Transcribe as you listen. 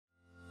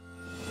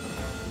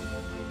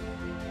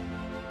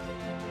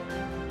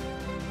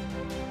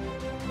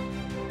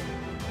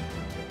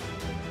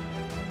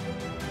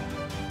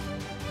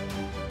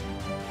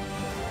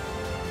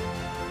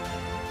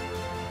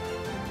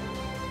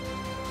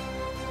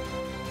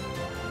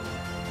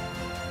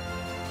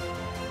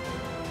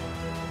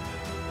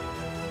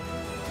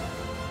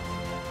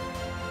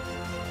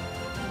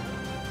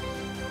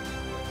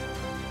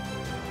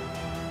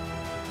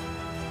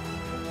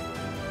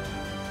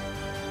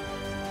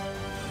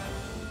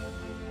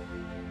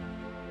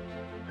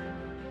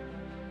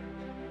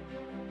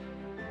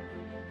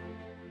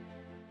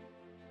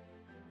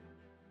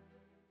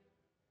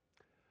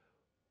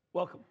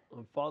Welcome.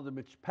 I'm Father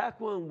Mitch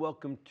Paquin.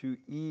 Welcome to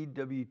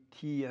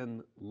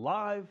Ewtn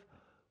Live,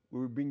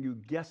 where we bring you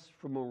guests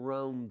from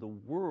around the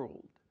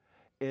world.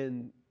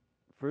 And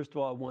first of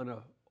all, I want to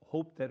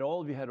hope that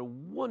all of you had a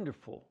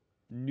wonderful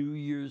New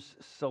Year's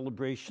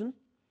celebration,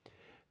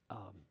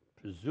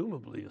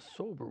 presumably a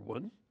sober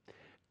one.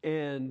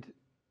 And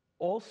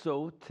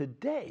also,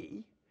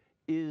 today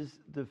is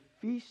the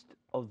Feast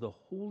of the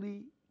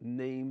Holy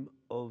Name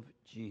of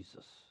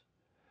Jesus.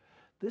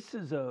 This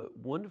is a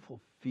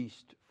wonderful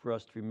feast for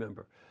us to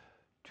remember.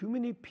 Too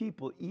many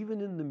people,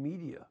 even in the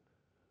media,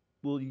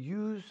 will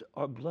use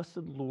our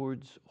blessed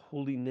Lord's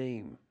holy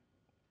name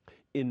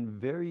in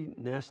very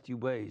nasty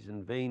ways,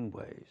 in vain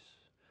ways.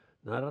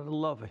 Not out of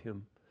love of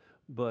him,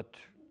 but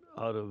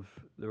out of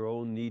their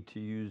own need to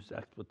use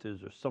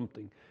expletives or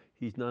something.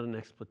 He's not an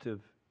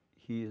expletive.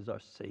 He is our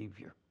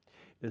Savior.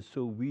 And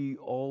so we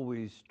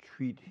always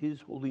treat his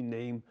holy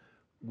name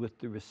with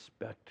the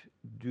respect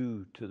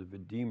due to the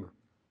Redeemer.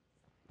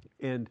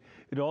 And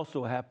it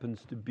also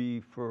happens to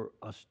be, for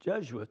us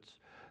Jesuits,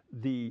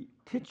 the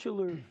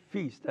titular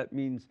feast. That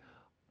means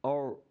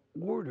our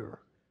order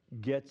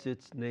gets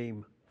its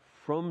name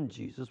from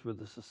Jesus. We're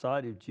the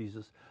Society of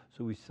Jesus,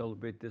 so we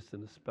celebrate this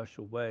in a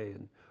special way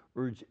and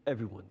urge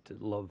everyone to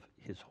love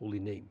his holy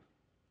name.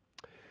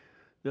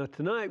 Now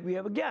tonight we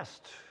have a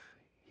guest.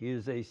 He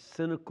is a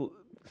cynical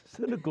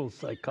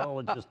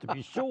psychologist, to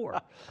be sure.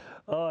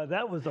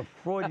 That was a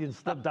Freudian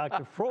slip.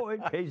 Dr.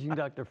 Freud, paging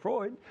Dr.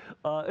 Freud,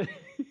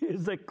 he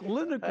is a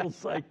clinical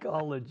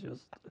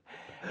psychologist.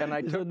 And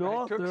I took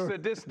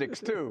statistics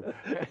too.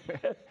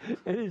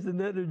 And he's an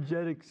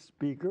energetic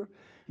speaker.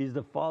 He's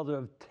the father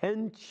of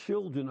 10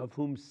 children, of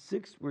whom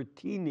 6 were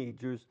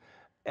teenagers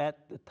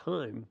at the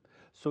time.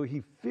 So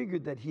he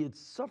figured that he had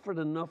suffered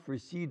enough,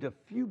 received a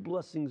few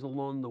blessings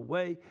along the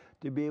way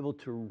to be able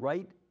to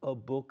write a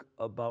book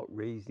about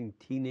raising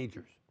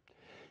teenagers.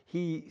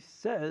 He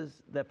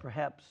says that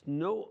perhaps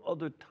no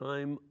other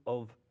time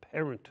of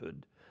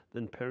parenthood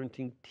than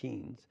parenting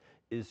teens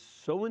is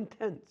so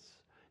intense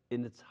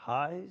in its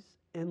highs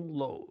and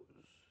lows,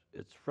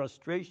 its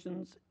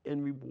frustrations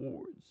and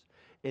rewards,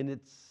 and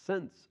its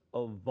sense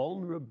of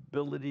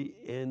vulnerability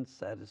and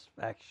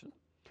satisfaction.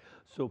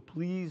 So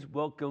please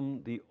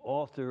welcome the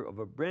author of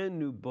a brand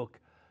new book,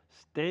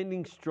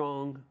 Standing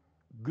Strong,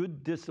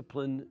 Good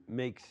Discipline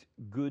Makes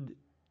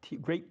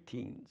Great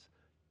Teens,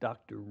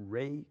 Dr.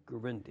 Ray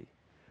Guarendi.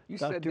 You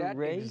said that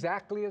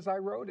exactly as I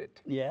wrote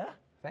it. Yeah?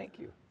 Thank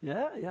you.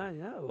 Yeah.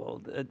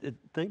 Well,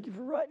 thank you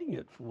for writing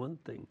it, for one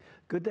thing.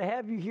 Good to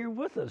have you here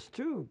with us,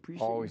 too.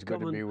 Appreciate Always you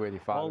good to be with you,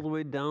 Father. All the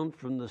way down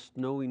from the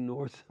snowy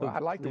north Well, of I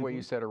like Cleveland. the way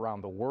you said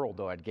around the world,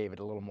 though. It gave it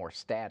a little more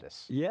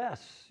status.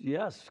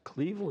 Yes,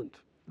 Cleveland.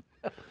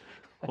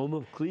 Home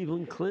of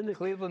Cleveland Clinic.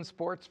 Cleveland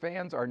sports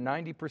fans are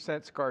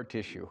 90% scar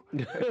tissue.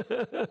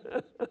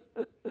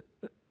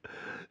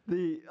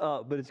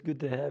 But it's good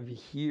to have you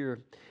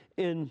here.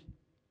 And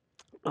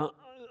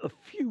a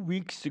few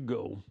weeks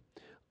ago,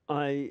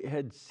 I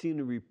had seen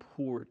a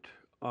report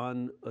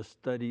on a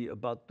study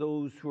about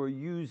those who are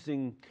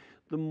using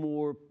the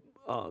more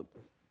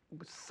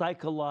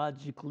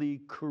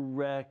psychologically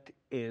correct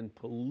and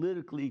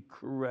politically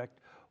correct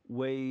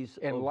ways.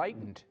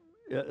 Enlightened.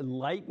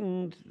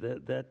 Enlightened,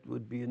 that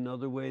would be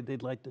another way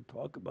they'd like to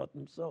talk about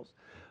themselves.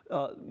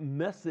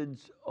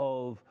 Methods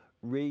of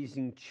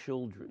raising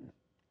children.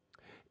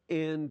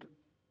 And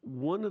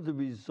one of the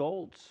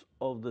results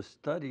of the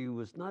study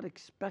was not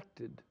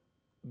expected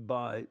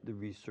by the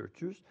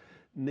researchers,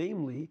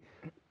 namely,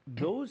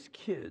 those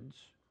kids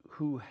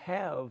who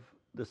have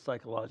the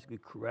psychologically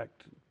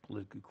correct,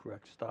 politically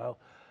correct style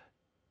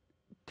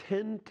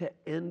tend to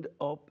end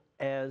up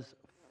as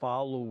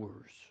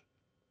followers.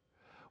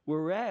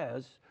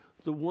 Whereas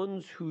the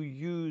ones who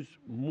use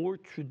more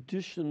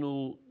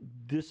traditional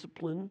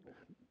discipline,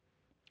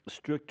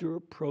 stricter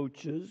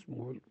approaches,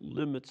 more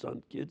limits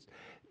on kids,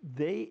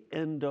 they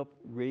end up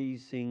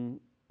raising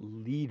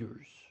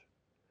leaders.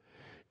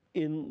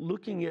 In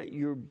looking at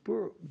your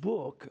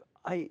book,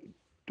 I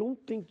don't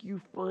think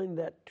you find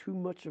that too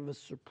much of a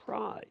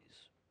surprise.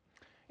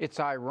 It's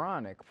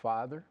ironic,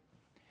 Father.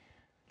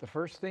 The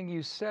first thing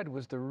you said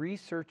was the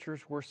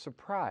researchers were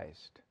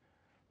surprised.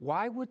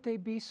 Why would they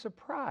be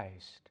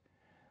surprised?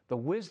 The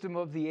wisdom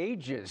of the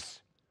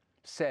ages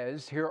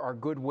says here are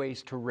good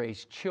ways to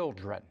raise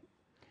children.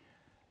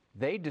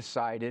 They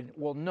decided,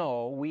 well,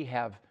 no, we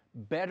have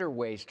better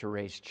ways to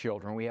raise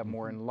children. We have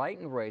more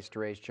enlightened ways to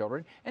raise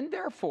children, and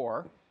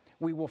therefore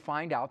we will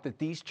find out that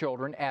these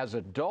children as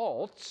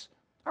adults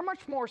are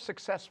much more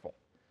successful,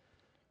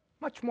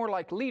 much more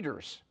like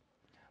leaders,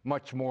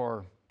 much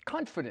more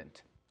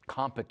confident,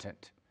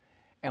 competent.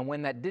 And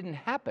when that didn't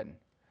happen,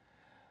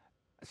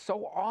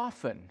 so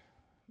often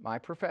my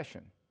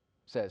profession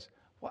says,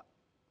 "What?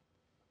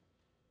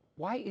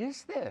 Why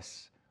is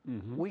this?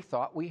 Mm-hmm. We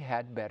thought we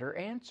had better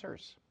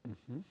answers."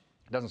 Mm-hmm.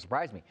 It doesn't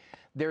surprise me.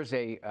 There's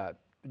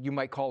you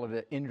might call it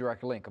an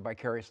indirect link, a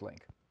vicarious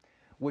link,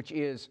 which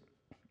is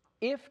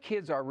if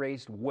kids are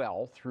raised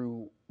well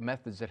through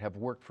methods that have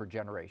worked for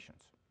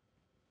generations,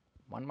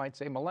 one might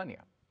say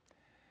millennia,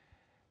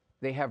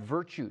 They have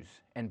virtues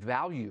and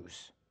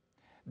values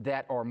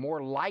that are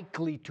more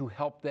likely to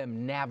help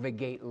them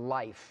navigate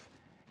life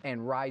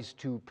and rise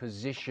to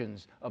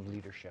positions of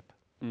leadership.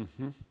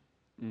 Mm-hmm.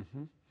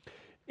 Mm-hmm.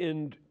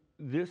 And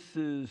this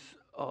is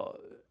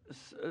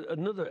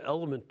another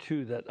element,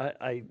 too, that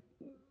I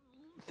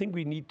think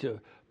we need to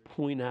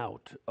point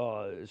out.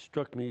 It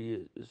struck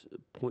me as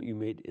a point you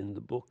made in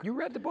the book. You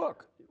read the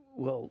book.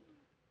 Well,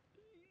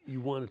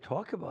 you want to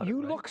talk about it, You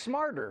right? look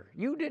smarter.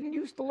 You didn't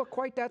used to look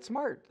quite that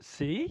smart.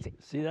 See,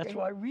 that's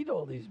why I read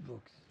all these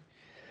books.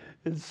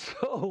 And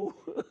so,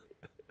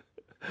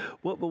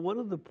 but one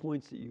of the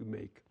points that you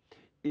make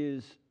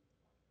is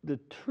the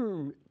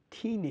term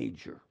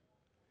teenager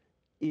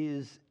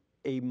is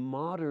a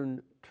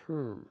modern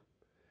term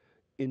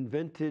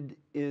invented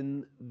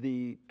in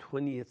the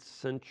 20th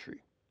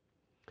century.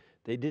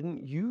 They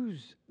didn't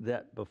use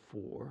that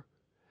before.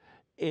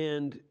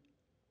 And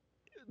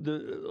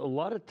a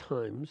lot of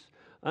times,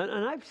 and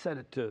I've said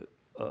it to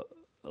a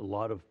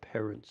lot of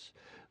parents,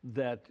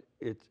 that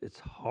it's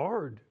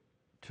hard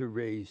to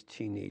raise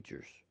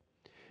teenagers.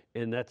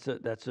 And that's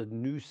a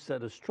new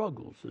set of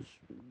struggles, as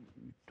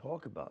you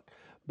talk about.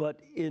 But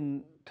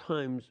in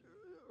times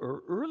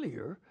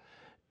earlier,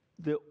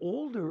 the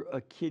older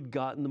a kid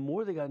got and the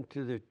more they got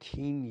into their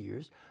teen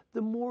years,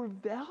 the more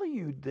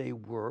valued they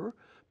were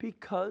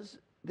because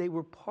they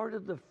were part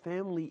of the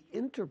family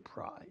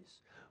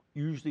enterprise,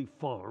 usually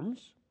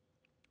farms.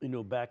 You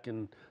know, back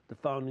in the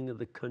founding of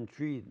the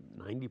country,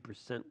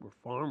 90% were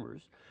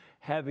farmers.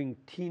 Having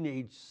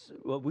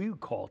what we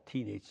would call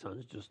teenage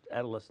sons, just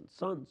adolescent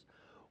sons,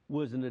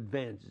 was an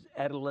advantage.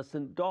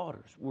 Adolescent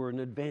daughters were an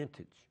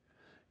advantage.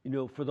 You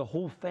know, for the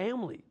whole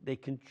family, they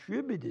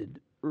contributed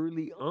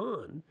early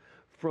on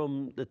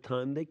from the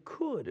time they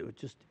could. It was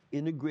just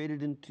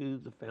integrated into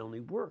the family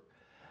work.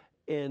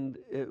 And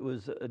it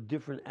was a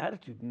different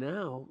attitude.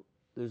 Now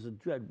there's a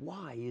dread.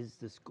 Why is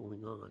this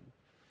going on?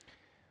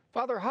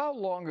 Father, how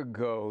long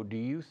ago do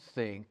you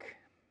think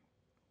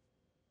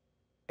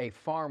a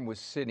farm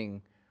was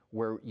sitting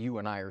where you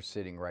and I are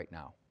sitting right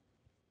now?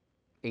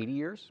 80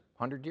 years?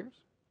 100 years?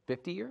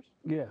 50 years?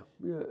 Yeah,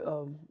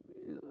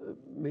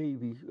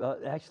 maybe.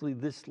 Actually,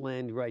 this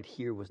land right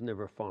here was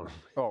never farmed.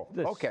 Oh,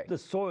 okay. The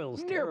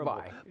soil's terrible.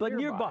 Nearby. But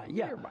nearby,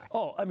 yeah. Nearby.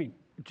 Oh, I mean,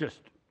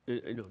 just,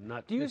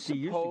 not 50 Do you years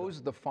ago.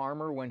 suppose the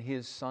farmer, when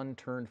his son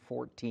turned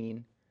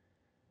 14,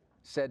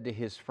 said to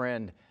his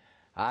friend,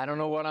 I don't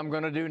know what I'm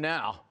going to do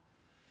now.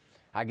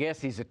 I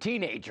guess he's a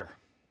teenager.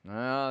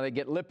 They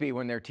get lippy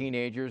when they're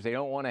teenagers. They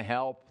don't want to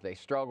help. They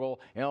struggle.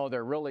 You know,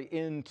 they're really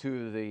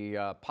into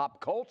the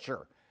pop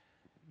culture.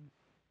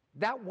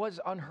 That was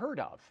unheard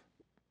of.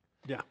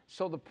 Yeah.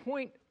 So the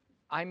point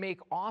I make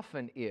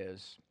often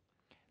is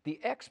the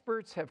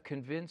experts have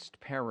convinced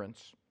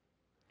parents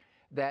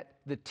that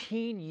the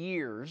teen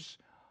years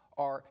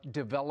are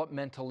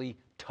developmentally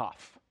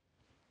tough.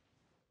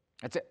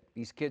 That's it.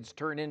 These kids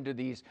turn into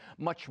these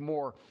much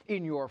more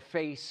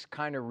in-your-face,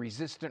 kind of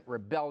resistant,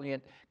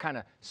 rebellion, kind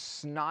of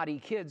snotty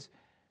kids.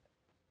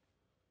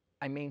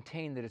 I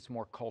maintain that it's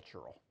more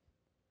cultural.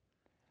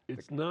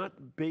 It's not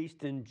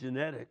based in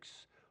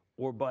genetics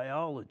or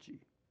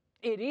biology.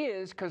 It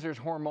is, because there's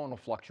hormonal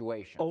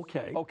fluctuations.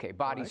 Okay. Okay,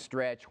 body Right.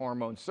 stretch,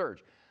 hormone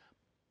surge.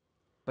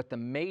 But the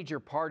major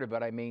part of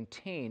it, I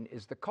maintain,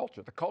 is the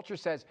culture. The culture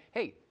says,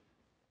 hey,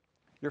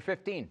 you're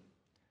 15.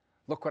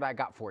 Look what I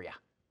got for you.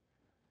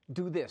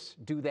 Do this,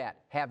 do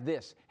that, have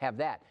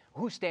that.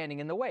 Who's standing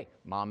in the way?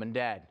 Mom and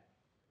dad.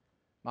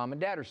 Mom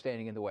and dad are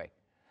standing in the way.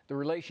 The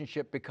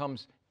relationship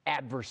becomes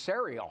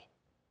adversarial.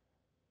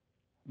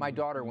 My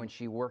daughter, when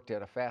she worked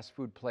at a fast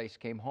food place,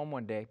 came home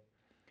one day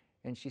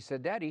and she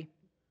said, Daddy,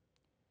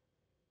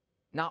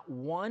 not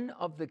one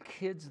of the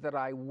kids that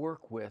I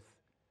work with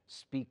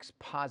speaks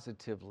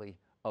positively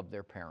of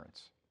their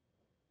parents.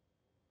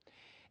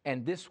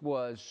 And this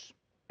was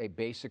a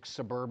basic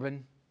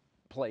suburban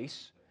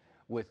place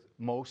with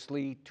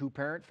mostly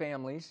two-parent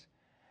families,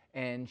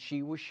 and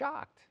she was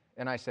shocked.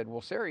 And I said, well,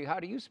 Sari, how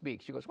do you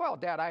speak? She goes, well,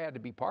 Dad, I had to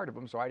be part of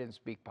them, so I didn't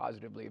speak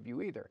positively of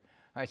you either.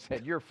 I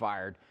said, you're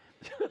fired.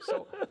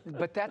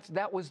 But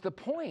that was the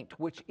point,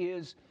 which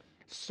is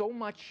so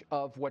much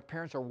of what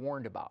parents are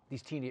warned about.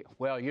 These teenagers,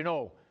 well, you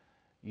know,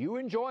 you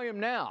enjoy them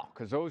now,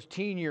 because those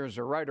teen years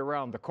are right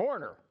around the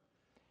corner.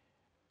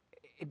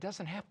 It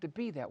doesn't have to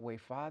be that way,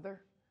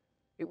 Father.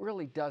 It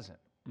really doesn't.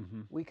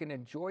 Mm-hmm. We can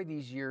enjoy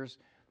these years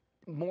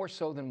more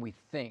so than we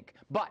think,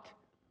 but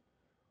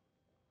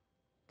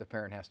the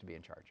parent has to be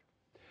in charge.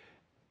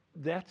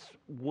 That's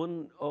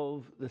one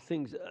of the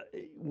things.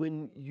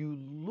 When you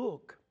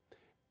look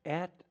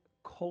at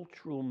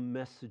cultural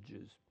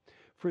messages,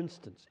 for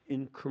instance,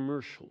 in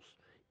commercials,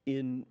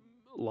 in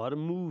a lot of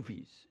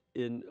movies,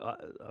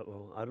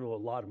 well, I don't know a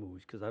lot of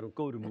movies because I don't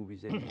go to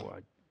movies anymore.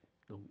 I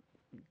don't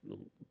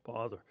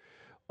bother.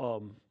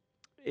 But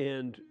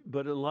in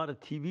a lot of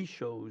TV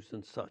shows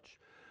and such,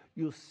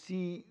 you'll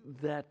see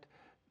that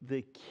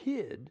the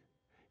kid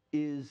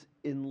is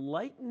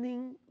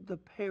enlightening the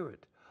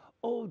parent.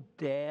 Oh,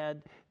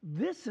 Dad,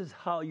 this is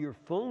how your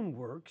phone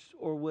works,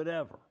 or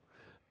whatever.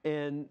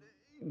 And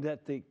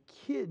that the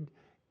kid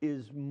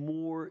is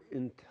more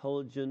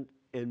intelligent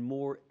and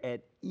more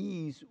at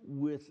ease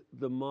with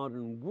the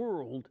modern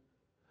world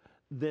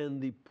than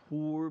the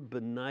poor,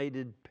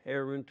 benighted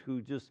parent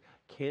who just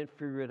can't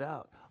figure it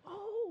out.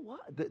 Oh,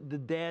 what? The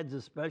dads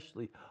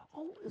especially.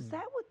 Oh, is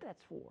that what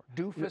that's for?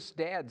 Doofus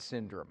dad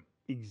syndrome.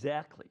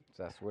 Exactly.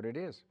 That's what it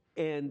is.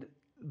 And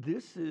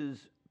this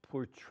is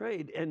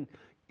portrayed, and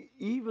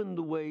even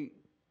the way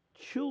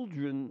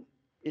children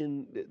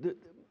even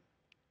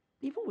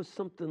with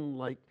something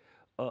like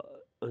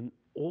an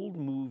old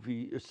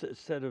movie, a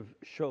set of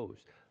shows,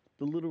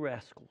 The Little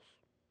Rascals,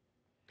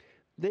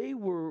 they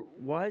were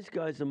wise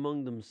guys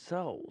among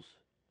themselves,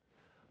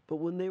 but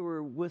when they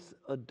were with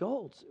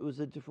adults, it was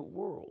a different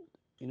world.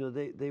 You know,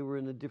 they were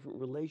in a different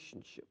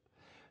relationship.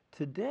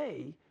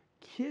 Today,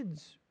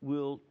 kids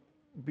will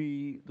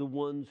be the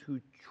ones who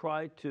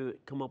try to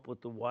come up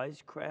with the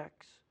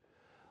wisecracks.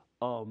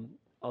 I'll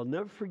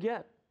never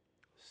forget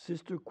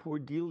Sister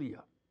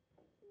Cordelia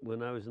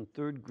when I was in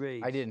 3rd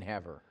grade. I didn't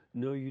have her.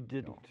 No, you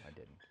didn't. No, I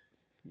didn't.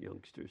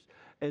 Youngsters.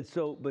 And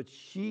so, but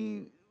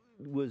she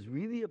was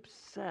really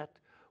upset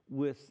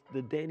with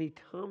the Danny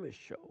Thomas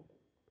show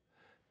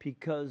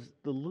because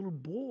the little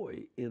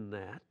boy in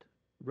that,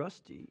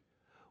 Rusty,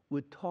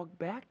 would talk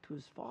back to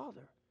his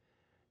father.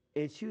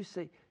 And she would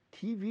say,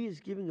 TV is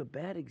giving a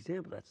bad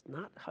example. That's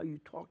not how you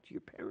talk to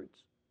your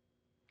parents.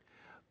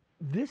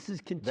 This is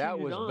continued That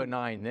was on.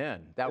 benign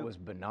then. That was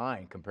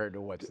benign compared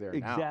to what's there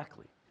now.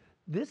 Exactly.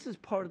 This is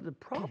part of the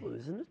problem,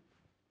 isn't it?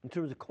 In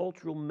terms of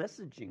cultural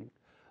messaging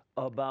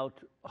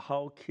about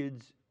how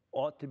kids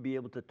ought to be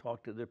able to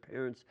talk to their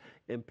parents,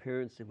 and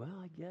parents say, well,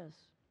 I guess.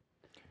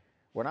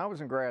 When I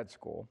was in grad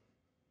school,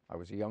 I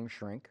was a young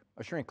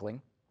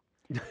shrinkling,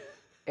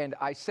 and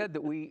I said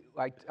that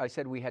I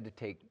said we had to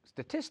take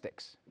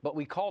statistics, but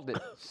we called it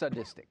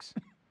sadistics.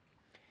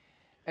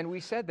 And we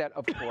said that,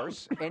 of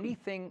course,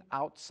 anything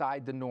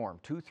outside the norm,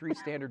 2-3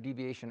 standard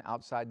deviation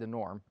outside the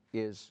norm,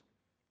 is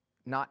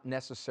not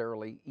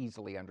necessarily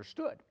easily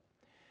understood.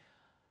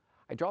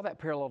 I draw that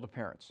parallel to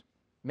parents.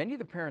 Many of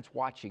the parents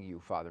watching you,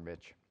 Father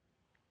Mitch,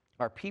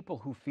 are people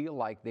who feel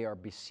like they are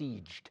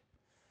besieged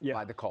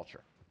by the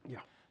culture. Yeah.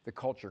 The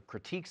culture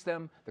critiques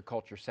them, the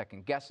culture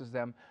second guesses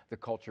them, the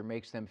culture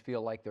makes them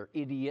feel like they're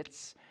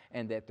idiots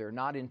and that they're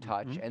not in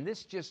touch. And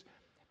this just,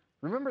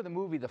 remember the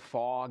movie The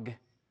Fog?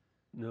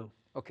 No.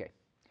 Okay.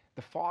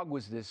 The fog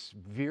was this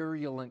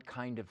virulent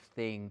kind of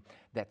thing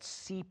that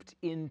seeped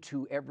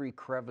into every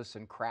crevice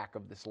and crack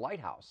of this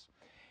lighthouse.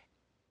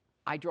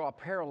 I draw a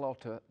parallel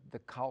to the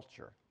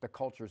culture. The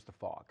culture is the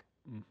fog.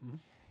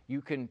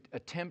 You can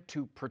attempt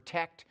to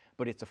protect,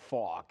 but it's a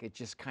fog. It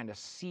just kind of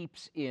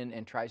seeps in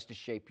and tries to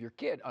shape your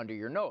kid under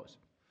your nose.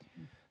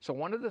 So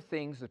one of the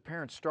things that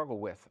parents struggle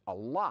with a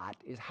lot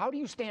is, how do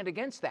you stand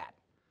against that?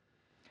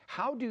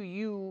 How do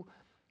you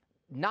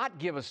not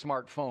give a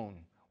smartphone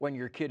when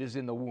your kid is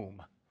in the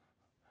womb?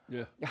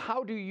 Yeah.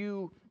 How do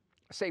you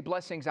say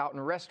blessings out in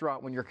a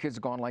restaurant when your kid's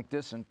gone like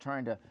this and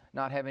trying to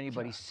not have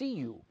anybody see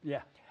you?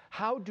 Yeah.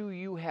 How do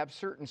you have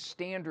certain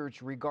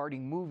standards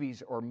regarding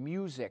movies or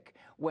music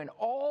when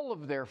all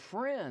of their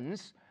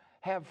friends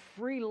have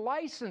free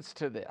license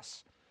to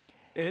this?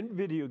 And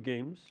video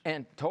games.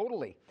 And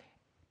totally.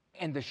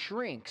 And the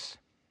shrinks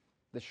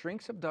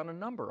have done a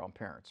number on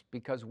parents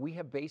because we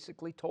have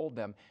basically told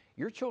them,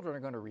 your children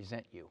are going to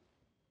resent you.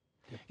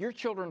 Your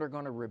children are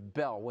going to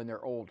rebel when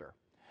they're older.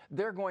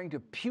 They're going to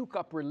puke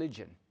up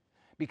religion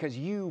because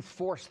you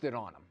forced it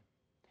on them.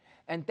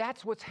 And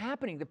that's what's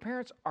happening. The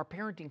parents are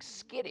parenting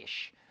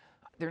skittish.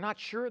 They're not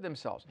sure of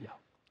themselves. Yeah.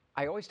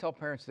 I always tell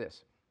parents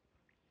this: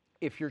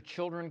 if your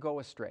children go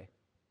astray,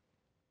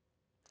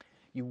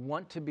 you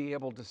want to be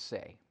able to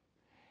say,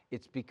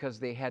 it's because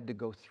they had to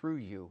go through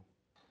you,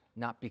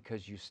 not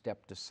because you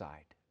stepped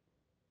aside.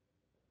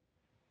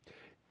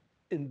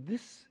 And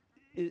this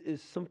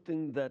is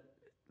something that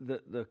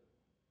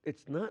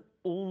it's not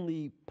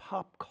only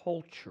pop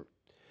culture.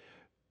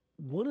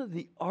 One of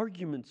the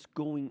arguments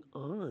going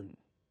on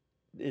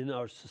in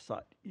our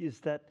society is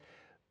that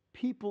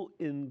people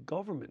in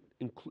government,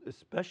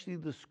 especially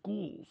the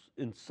schools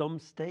in some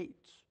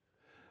states,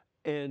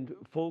 and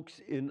folks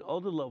in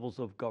other levels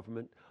of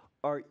government,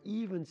 are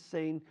even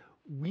saying,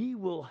 we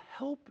will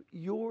help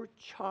your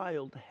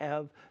child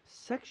have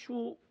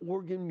sexual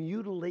organ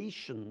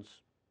mutilations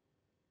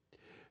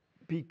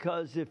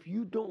because if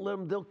you don't let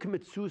them, they'll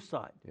commit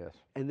suicide. Yes.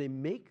 And they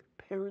make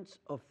parents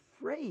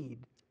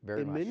afraid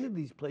Very in much. many of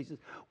these places,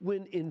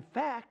 when in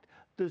fact,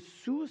 the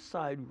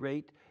suicide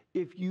rate,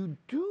 if you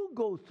do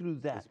go through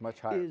that, It's much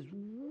higher. is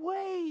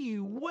way,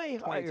 way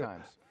 20 higher.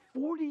 times.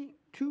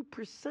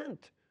 42%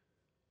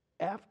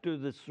 after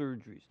the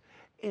surgeries.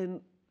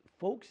 And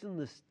folks in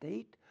the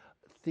state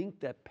think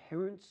that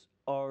parents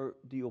are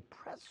the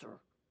oppressor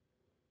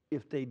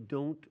if they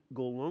don't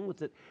go along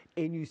with it.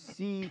 And you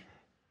see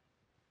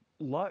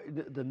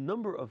the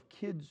number of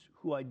kids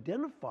who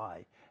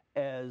identify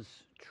as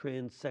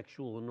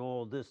transsexual and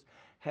all this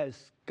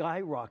has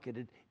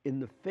skyrocketed in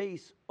the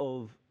face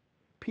of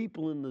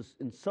people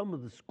in some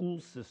of the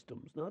school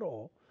systems, not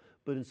all,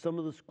 but in some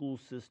of the school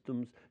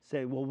systems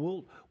say,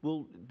 well,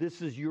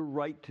 this is your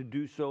right to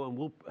do so, and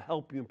we'll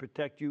help you and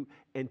protect you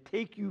and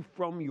take you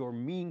from your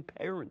mean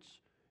parents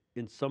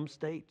in some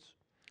states.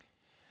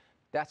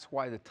 That's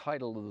why the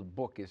title of the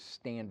book is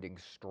Standing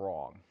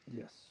Strong.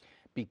 Yes.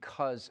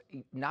 Because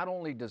not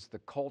only does the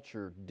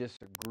culture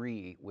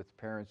disagree with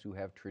parents who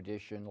have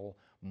traditional,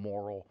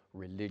 moral,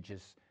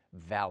 religious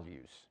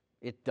values,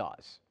 it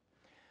does,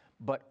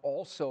 but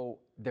also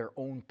their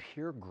own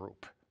peer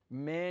group.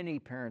 Many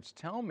parents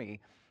tell me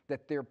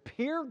that their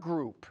peer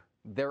group,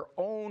 their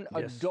own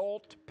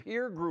adult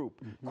peer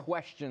group,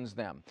 questions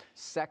them,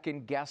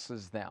 second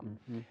guesses them.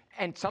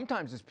 And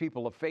sometimes it's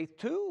people of faith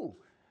too,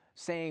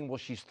 saying, well,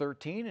 she's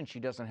 13 and she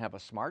doesn't have a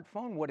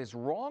smartphone. What is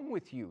wrong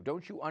with you?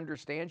 Don't you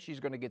understand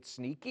she's going to get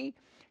sneaky?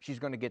 She's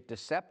going to get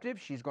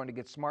deceptive. She's going to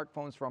get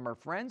smartphones from her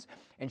friends,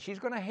 and she's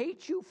going to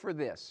hate you for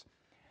this.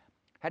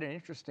 Had an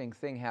interesting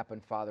thing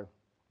happen, Father.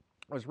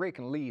 I was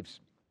raking leaves,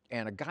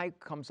 and a guy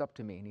comes up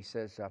to me, and he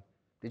says,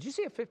 did you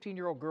see a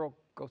 15-year-old girl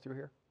go through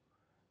here?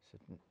 I said,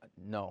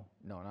 no,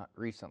 not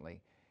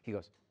recently. He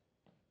goes,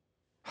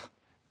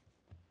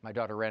 my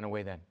daughter ran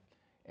away then,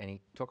 and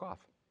he took off.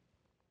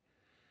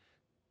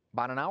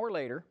 About an hour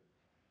later,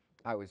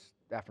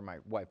 after my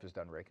wife was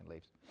done raking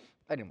leaves,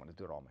 I didn't want to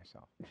do it all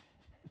myself.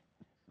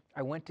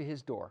 I went to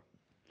his door,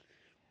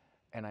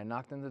 and I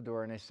knocked on the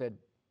door, and I said,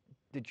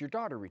 did your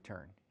daughter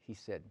return? He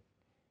said,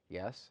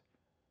 yes.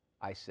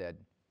 I said,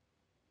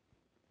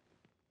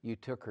 you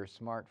took her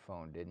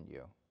smartphone, didn't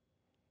you?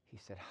 He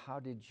said, how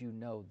did you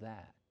know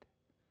that?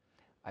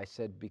 I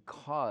said,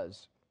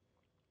 because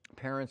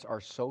parents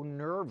are so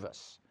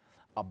nervous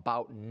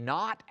about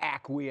not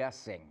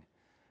acquiescing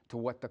to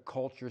what the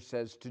culture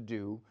says to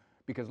do,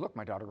 because look,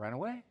 my daughter ran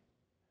away.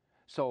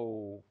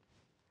 So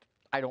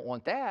I don't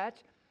want that.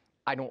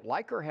 I don't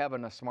like her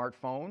having a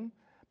smartphone,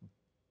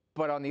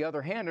 but on the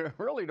other hand, I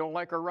really don't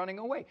like her running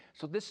away.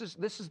 So this is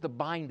the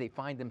bind they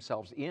find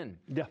themselves in.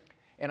 Yeah.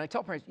 And I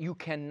tell parents, you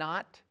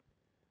cannot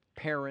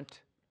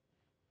parent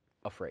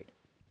afraid.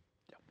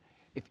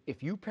 Yeah.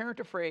 If you parent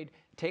afraid,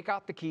 take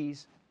out the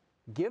keys,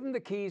 give them the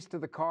keys to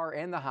the car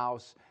and the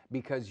house,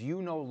 because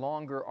you no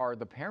longer are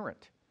the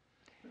parent.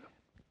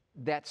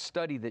 That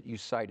study that you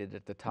cited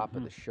at the top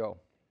of the show,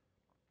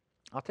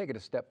 I'll take it a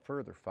step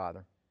further,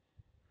 Father.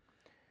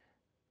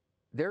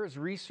 There is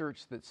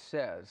research that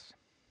says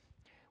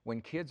when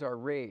kids are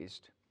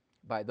raised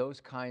by those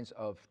kinds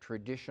of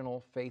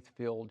traditional,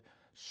 faith-filled,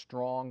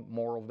 strong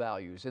moral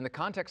values in the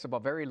context of a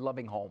very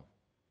loving home,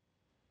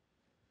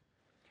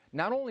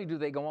 not only do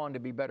they go on to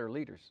be better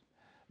leaders,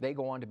 they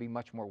go on to be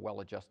much more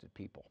well-adjusted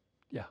people.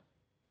 Yeah.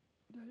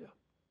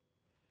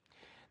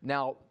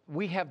 Now,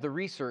 we have the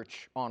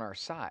research on our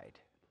side,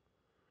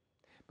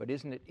 but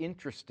isn't it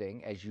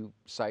interesting, as you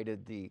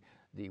cited the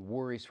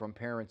worries from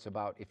parents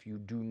about if you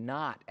do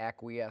not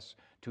acquiesce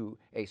to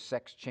a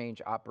sex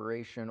change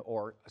operation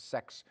or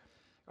sex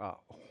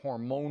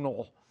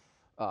hormonal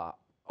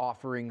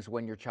offerings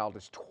when your child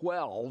is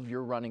 12,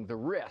 you're running the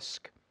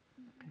risk.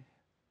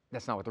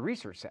 That's not what the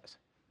research says.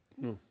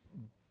 No.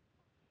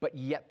 But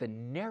yet the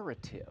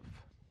narrative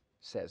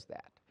says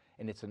that,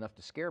 and it's enough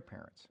to scare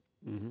parents.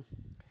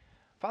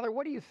 Father,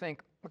 what do you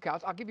think? Okay,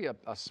 I'll give you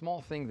a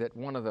small thing that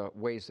one of the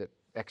ways that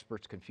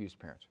experts confuse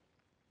parents.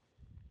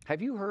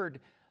 Have you heard,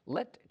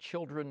 let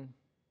children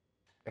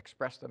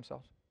express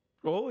themselves?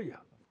 Oh, yeah.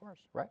 Of course,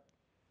 right?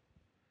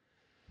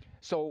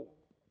 So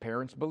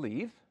parents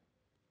believe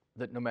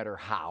that no matter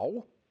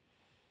how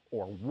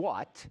or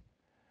what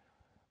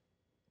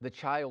the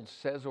child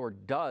says or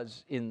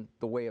does in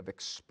the way of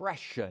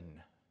expression,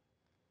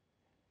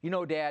 you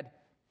know, Dad,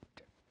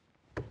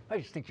 I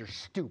just think you're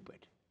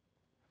stupid.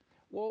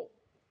 Well,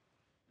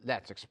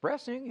 that's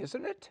expressing,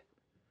 isn't it?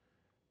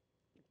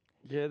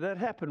 Yeah, that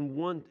happened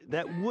once.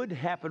 That would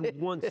happen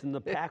once in the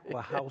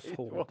Pacwa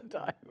household. One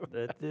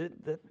time.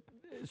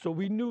 So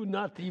we knew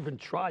not to even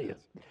try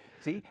it.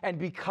 See, and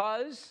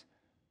because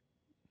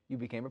you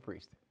became a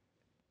priest.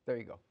 There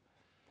you go.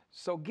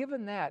 So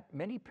given that,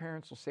 many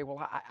parents will say,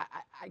 well,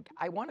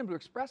 I want them to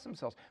express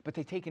themselves, but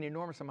they take an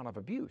enormous amount of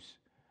abuse.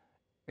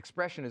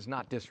 Expression is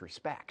not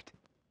disrespect.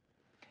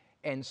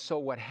 And so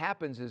what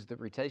happens is the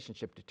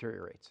relationship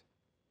deteriorates.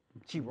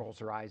 She rolls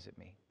her eyes at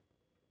me.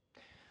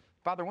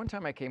 Father, one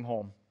time I came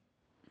home,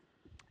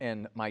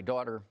 and my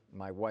daughter,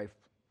 my wife,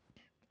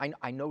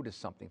 I noticed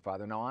something,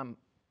 Father. Now, I'm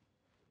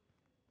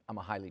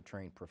a highly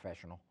trained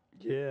professional.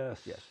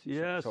 Yes,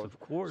 So, of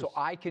course. So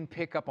I can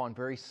pick up on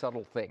very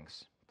subtle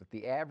things that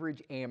the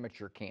average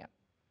amateur can't.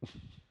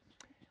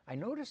 I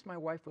noticed my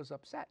wife was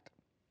upset.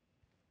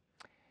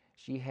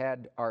 She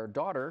had our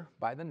daughter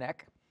by the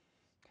neck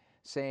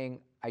saying,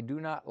 I do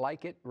not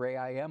like it where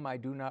I am. I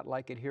do not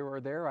like it here or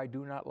there. I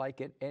do not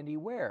like it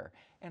anywhere.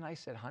 And I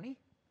said, honey,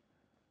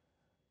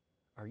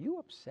 are you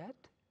upset?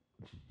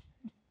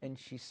 And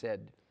she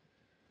said,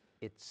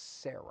 it's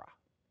Sarah.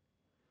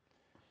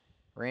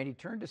 Randy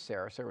turned to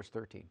Sarah. Sarah was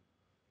 13.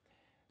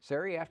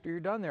 Sarah, after you're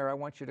done there, I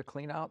want you to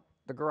clean out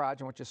the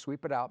garage. I want you to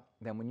sweep it out.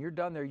 Then when you're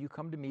done there, you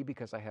come to me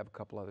because I have a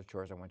couple other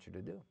chores I want you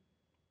to do.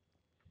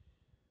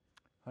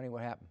 Honey,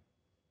 what happened?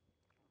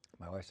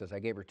 My wife says, I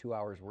gave her 2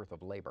 hours worth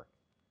of labor.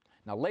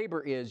 Now,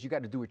 labor is you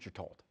got to do what you're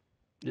told.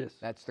 Yes.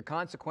 That's the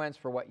consequence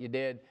for what you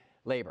did,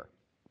 labor.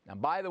 Now,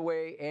 by the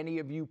way, any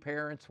of you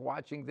parents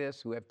watching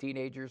this who have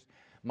teenagers,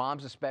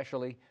 moms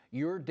especially,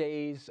 your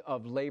days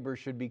of labor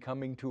should be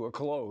coming to a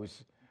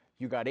close.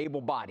 You got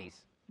able bodies.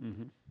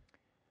 Mm-hmm.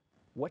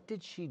 What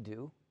did she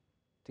do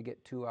to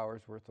get 2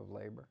 hours worth of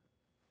labor?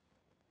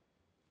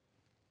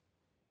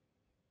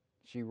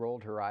 She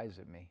rolled her eyes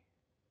at me.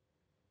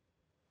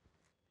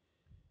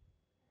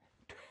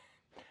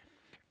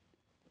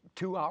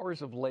 2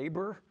 hours of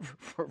labor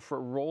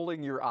for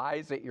rolling your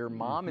eyes at your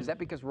mom? Is that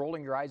because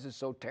rolling your eyes is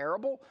so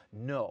terrible?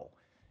 No,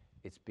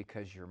 it's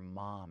because your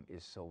mom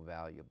is so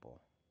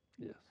valuable.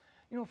 Yes.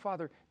 You know,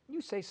 Father,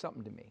 you say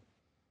something to me,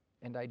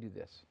 and I do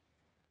this.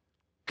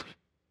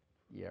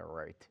 Yeah,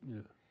 right. Yeah.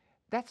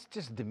 That's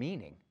just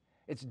demeaning.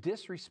 It's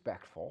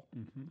disrespectful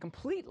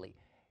completely.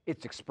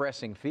 It's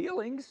expressing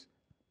feelings.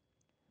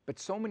 But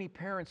so many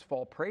parents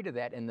fall prey to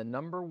that, and the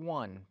number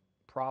one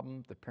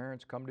problem the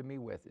parents come to me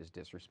with is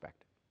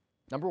disrespect.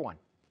 Number one.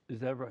 Is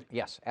that right?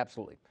 Yes,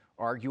 absolutely.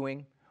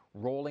 Arguing,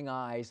 rolling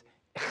eyes.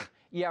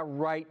 Yeah,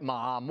 right,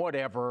 Mom,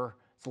 whatever.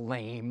 It's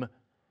lame.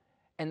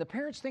 And the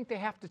parents think they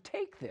have to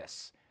take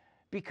this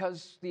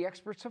because the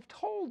experts have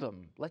told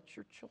them, let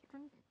your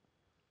children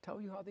tell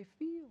you how they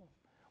feel.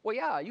 Well,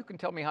 yeah, you can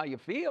tell me how you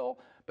feel,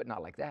 but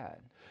not like that.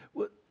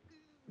 Well,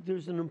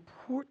 there's an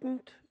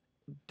important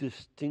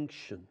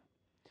distinction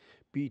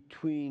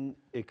between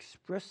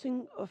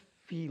expressing a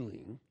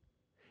feeling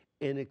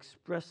and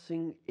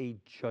expressing a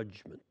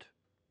judgment.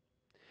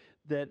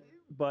 That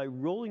by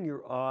rolling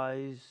your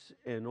eyes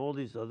and all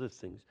these other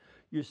things,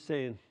 you're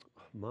saying,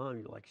 oh, Mom,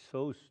 you're like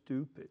so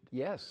stupid.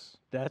 Yes.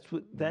 That's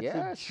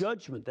Yes. a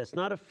judgment. That's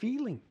not a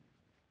feeling.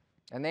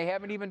 And they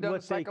haven't even done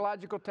a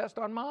psychological test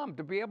on Mom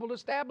to be able to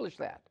establish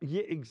that.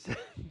 Yeah,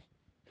 exactly.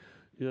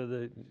 You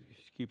know,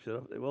 she keeps it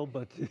up. Well,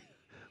 but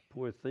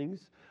poor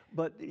things.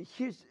 But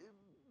here's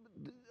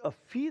a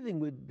feeling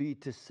would be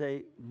to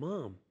say,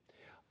 Mom,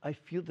 I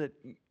feel that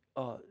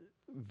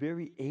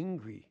very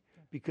angry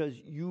because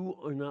you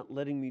are not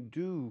letting me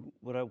do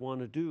what I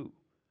want to do.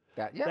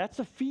 That's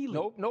a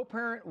feeling. No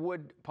parent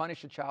would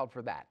punish a child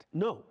for that.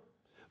 No,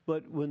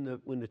 but when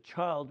the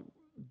child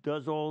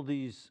does all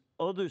these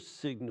other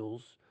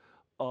signals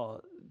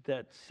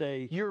that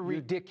say you're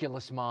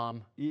ridiculous,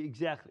 Mom.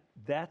 Exactly.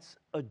 That's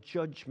a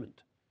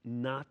judgment,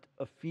 not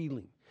a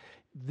feeling.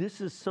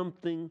 This is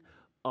something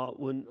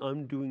when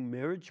I'm doing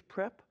marriage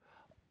prep,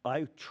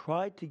 I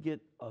try to get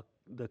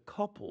the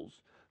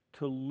couples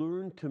to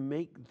learn to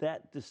make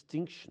that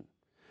distinction,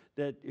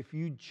 that if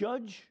you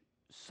judge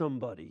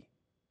somebody,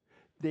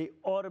 they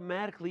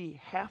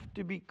automatically have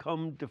to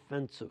become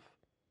defensive.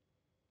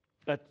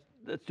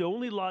 That's the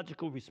only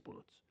logical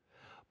response.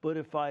 But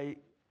if I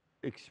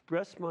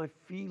express my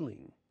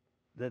feeling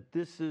that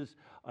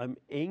I'm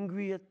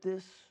angry at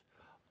this,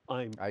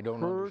 I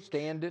don't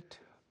understand it.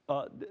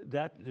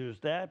 There's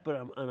that,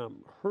 but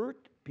I'm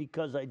hurt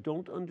because I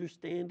don't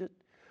understand it.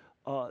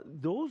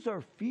 Those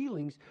are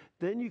feelings.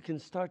 Then you can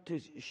start to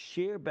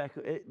share back.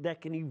 That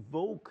can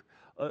evoke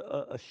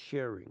a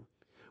sharing,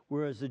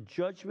 whereas a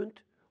judgment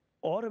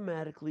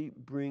automatically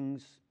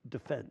brings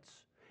defense,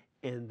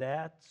 and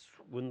that's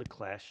when the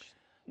clash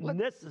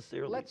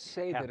necessarily Let's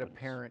say happens. that a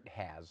parent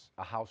has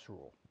a house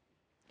rule,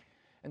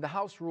 and the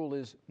house rule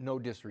is no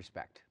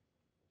disrespect.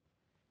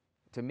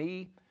 To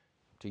me,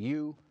 to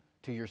you,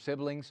 to your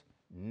siblings,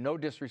 no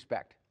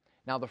disrespect.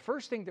 Now, the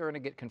first thing they're going to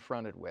get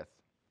confronted with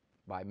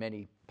by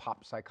many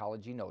pop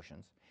psychology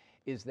notions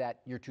is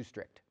that you're too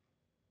strict.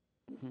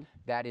 Mm-hmm.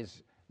 That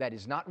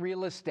is not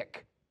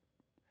realistic.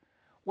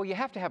 Well, you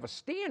have to have a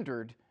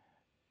standard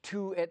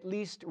to at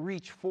least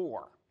reach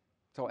for.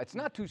 So it's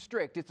not too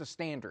strict, it's a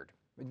standard.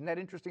 Isn't that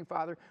interesting,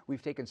 Father?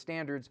 We've taken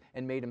standards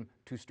and made them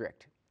too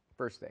strict.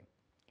 First thing.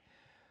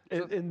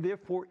 And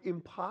therefore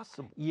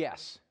impossible.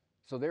 Yes.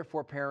 So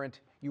therefore, parent,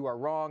 you are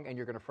wrong, and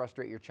you're going to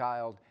frustrate your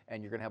child,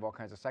 and you're going to have all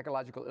kinds of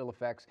psychological ill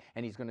effects,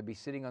 and he's going to be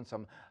sitting on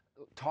some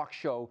talk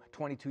show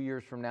 22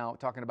 years from now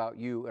talking about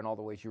you and all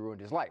the ways you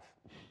ruined his life.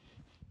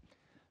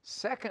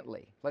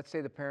 Secondly, let's say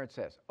the parent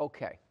says,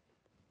 okay,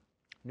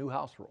 new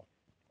house rule.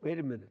 Wait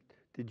a minute.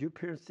 Did your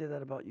parents say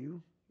that about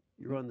you?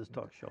 You're on this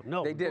talk show.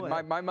 No, they did.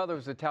 My mother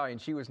was Italian.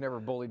 She was never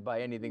bullied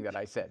by anything that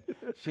I said.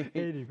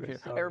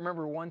 I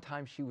remember one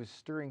time she was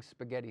stirring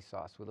spaghetti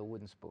sauce with a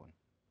wooden spoon.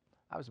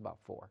 I was about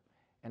 4.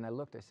 And I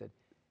looked, I said,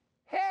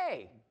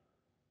 hey,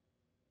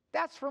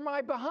 that's for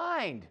my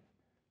behind.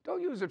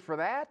 Don't use it for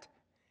that.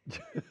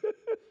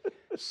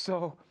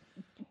 So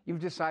you've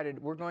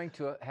decided we're going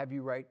to have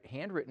you write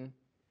handwritten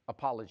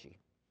apology,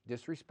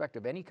 disrespect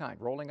of any kind,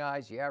 rolling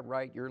eyes, yeah,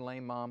 right, you're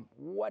lame, Mom,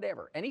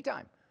 whatever,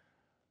 anytime.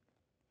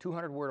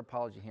 200-word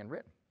apology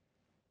handwritten.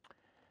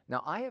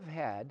 Now, I have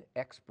had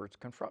experts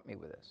confront me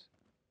with this.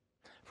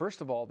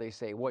 First of all, they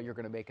say, well, you're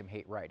going to make him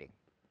hate writing.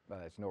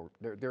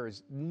 There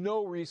is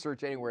no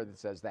research anywhere that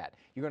says that.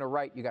 You're going to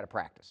write, you got to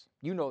practice.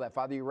 You know that,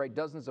 Father. You write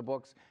dozens of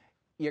books,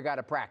 you got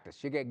to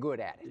practice. You get good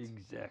at it.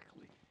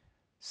 Exactly.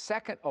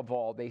 Second of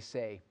all, they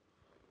say,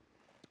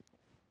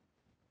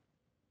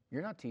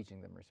 You're not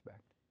teaching them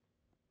respect.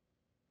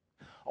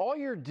 All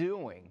you're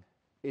doing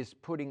is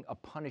putting a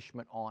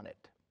punishment on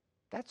it.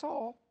 That's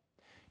all.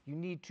 You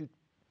need to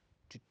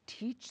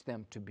teach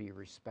them to be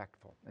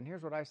respectful. And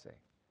here's what I say.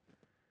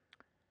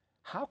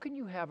 How can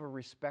you have a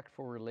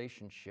respectful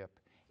relationship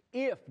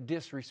if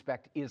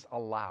disrespect is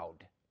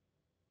allowed?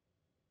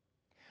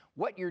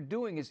 What you're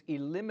doing is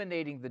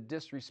eliminating the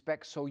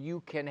disrespect so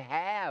you can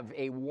have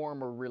a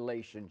warmer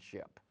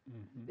relationship.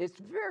 Mm-hmm. It's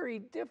very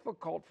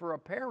difficult for a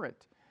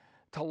parent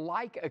to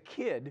like a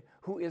kid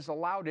who is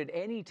allowed at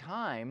any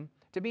time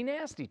to be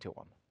nasty to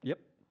him. Yep.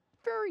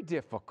 Very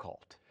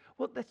difficult.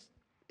 Well,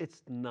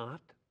 it's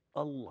not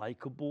a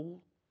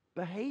likable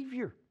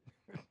behavior.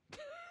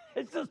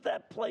 It's just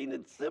that plain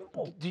and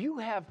simple. Do you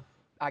have,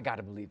 I got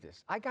to believe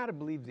this, I got to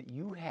believe that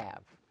you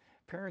have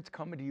parents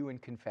coming to you in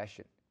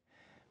confession.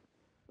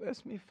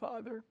 Bless me,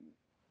 Father,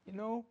 you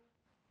know,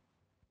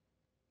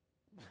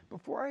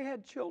 before I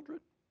had children,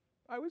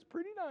 I was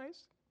pretty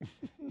nice.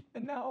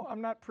 And now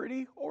I'm not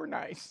pretty or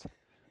nice.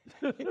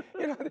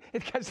 You know,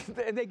 because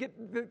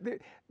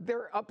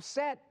they're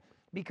upset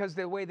because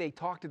the way they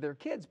talk to their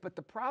kids, but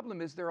the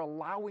problem is they're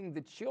allowing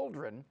the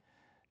children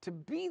to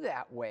be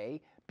that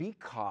way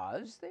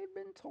because they've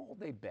been told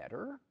they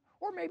better,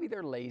 or maybe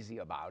they're lazy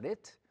about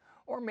it,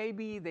 or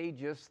maybe they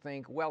just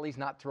think, well, he's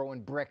not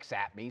throwing bricks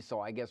at me, so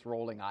I guess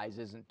rolling eyes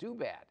isn't too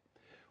bad.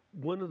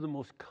 One of the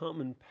most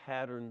common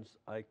patterns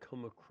I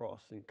come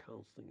across in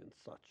counseling and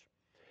such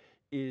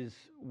is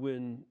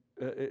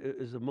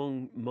is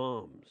among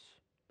moms,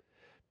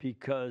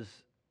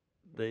 because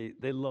they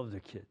love their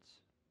kids.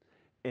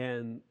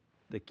 And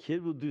the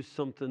kid will do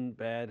something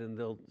bad and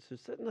they'll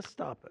say, no,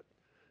 stop it.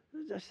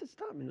 I said,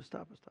 stop me, no,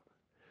 stop it.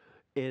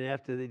 And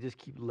after they just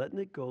keep letting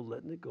it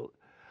go.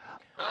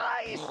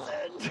 I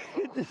said,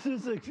 this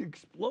is an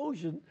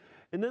explosion.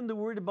 And then they're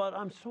worried about,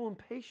 I'm so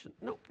impatient.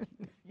 No,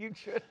 you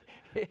should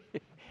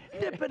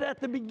nip it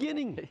at the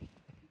beginning.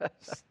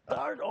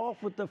 Start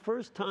off with the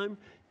first time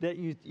that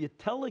you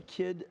tell a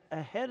kid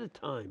ahead of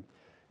time,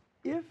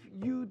 if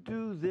you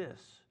do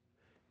this,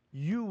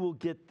 you will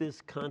get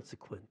this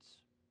consequence.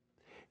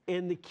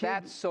 And the kid...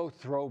 That's so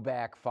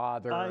throwback,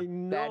 Father. I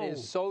know. That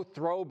is so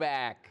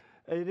throwback.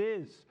 It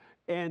is.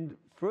 And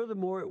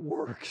furthermore, it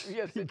works.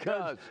 Yes, it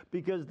does.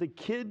 Because the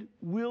kid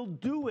will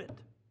do it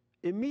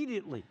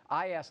immediately.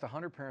 I asked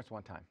 100 parents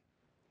one time,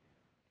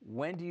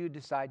 when do you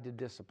decide to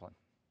discipline?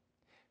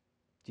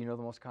 Do you know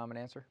the most common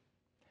answer?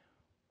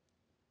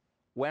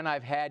 When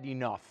I've had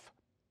enough.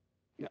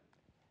 Yeah.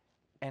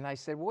 And I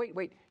said,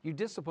 wait, you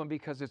discipline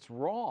because it's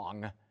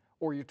wrong,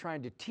 or you're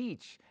trying to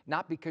teach,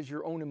 not because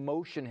your own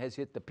emotion has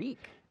hit the peak.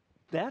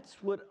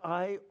 That's what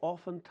I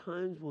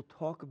oftentimes will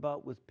talk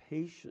about with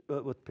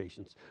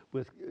patients,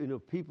 with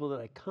people that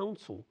I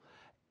counsel,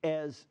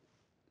 as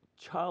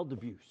child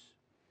abuse.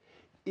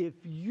 If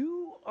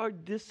you are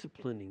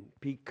disciplining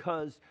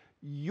because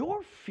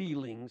your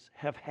feelings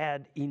have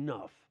had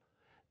enough,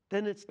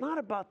 then it's not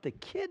about the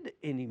kid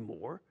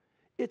anymore.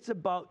 It's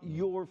about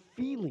your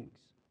feelings.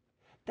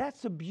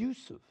 That's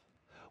abusive.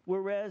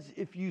 Whereas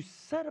if you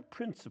set a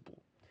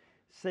principle,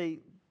 say,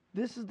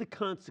 this is the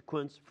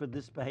consequence for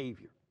this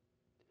behavior,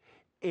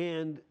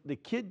 and the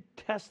kid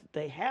tests that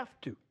they have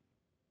to,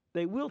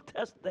 they will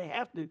test they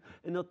have to,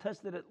 and they'll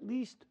test it at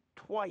least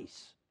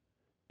twice,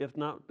 if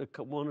not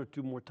one or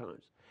two more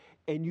times.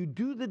 And you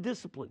do the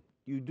discipline.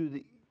 You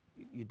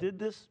did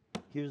this,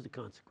 here's the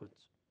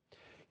consequence.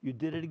 You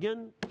did it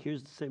again,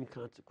 here's the same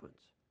consequence.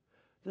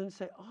 Then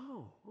say,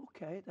 oh,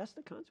 okay, that's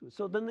the consequence.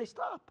 So then they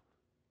stop.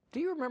 Do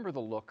you remember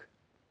the look?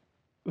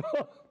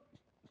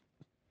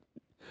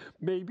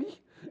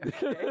 Maybe.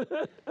 Okay.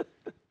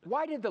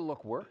 Why did the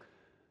look work?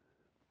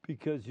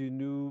 Because you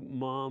knew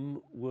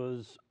mom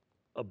was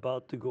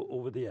about to go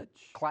over the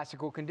edge.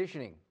 Classical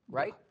conditioning,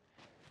 right?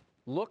 Yeah.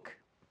 Look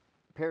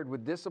paired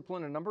with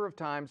discipline a number of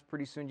times,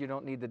 pretty soon you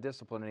don't need the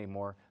discipline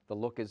anymore. The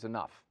look is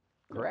enough,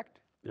 correct?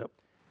 Yep.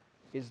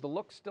 Is the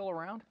look still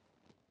around?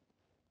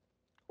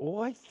 Oh,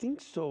 I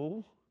think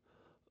so.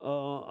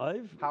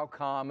 How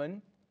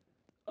common?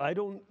 I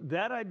don't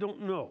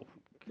know.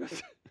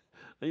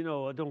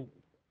 I don't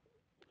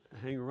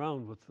hang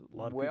around with a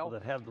lot of people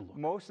that have the look.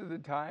 Most of the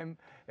time,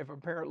 if a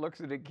parent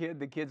looks at a kid,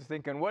 the kid's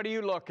thinking, what are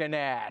you looking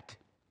at?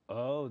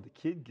 Oh, the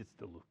kid gets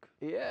the look.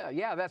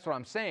 Yeah, that's what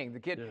I'm saying. The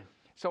kid. Yeah.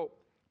 So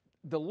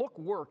the look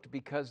worked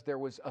because there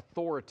was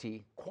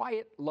authority,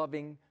 quiet,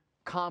 loving,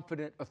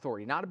 confident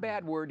authority. Not a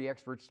bad word. The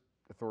experts,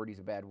 authority is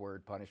a bad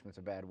word. Punishment's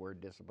a bad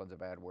word. Discipline's a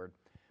bad word.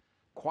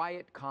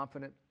 Quiet,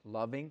 confident,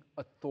 loving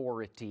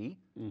authority.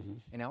 Mm-hmm.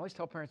 And I always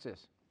tell parents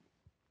this.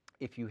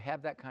 If you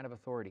have that kind of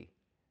authority,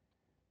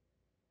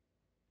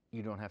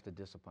 you don't have to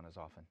discipline as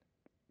often.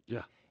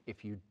 Yeah.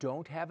 If you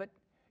don't have it,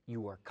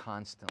 you are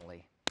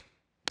constantly.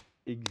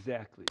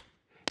 Exactly.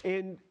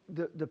 And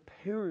the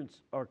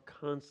parents are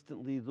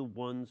constantly the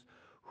ones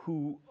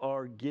who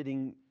are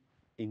getting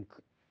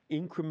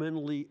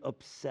incrementally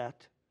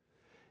upset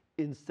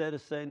instead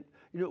of saying,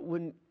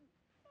 when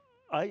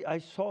I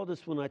saw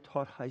this when I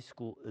taught high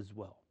school as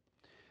well,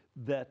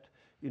 that,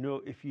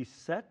 if you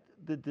set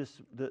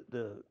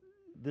the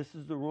this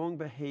is the wrong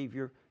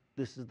behavior,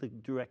 this is the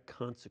direct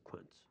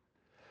consequence.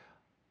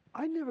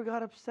 I never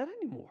got upset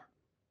anymore.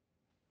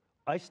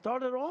 I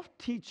started off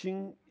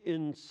teaching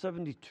in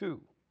 '72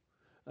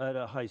 at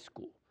a high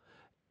school.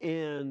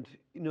 And,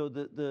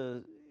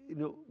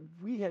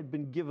 we had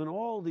been given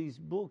all these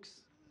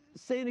books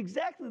saying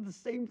exactly the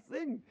same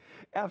thing.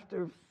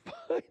 After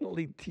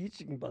finally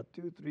teaching about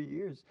 2-3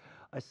 years,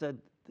 I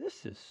said,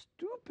 this is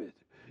stupid.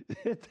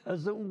 It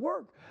doesn't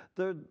work.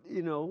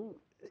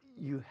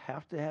 You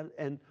have to have,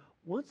 and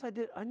once I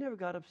did, I never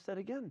got upset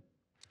again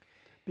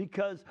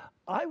because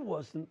I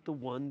wasn't the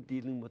one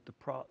dealing with the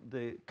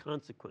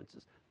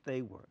consequences.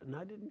 They were, and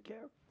I didn't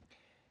care.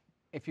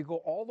 If you go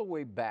all the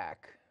way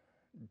back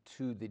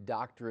to the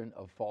doctrine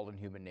of fallen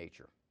human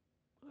nature,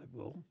 I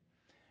will.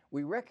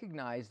 We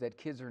recognize that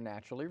kids are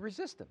naturally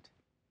resistant.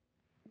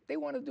 They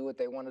want to do what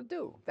they want to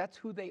do. That's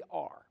who they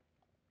are.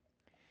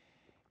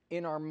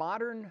 In our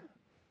modern,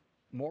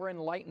 more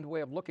enlightened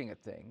way of looking at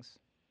things,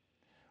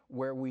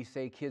 where we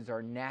say kids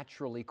are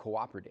naturally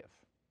cooperative,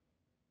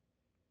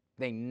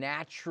 they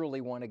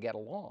naturally want to get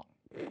along.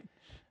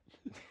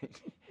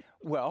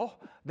 Well,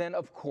 then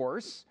of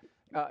course,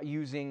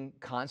 using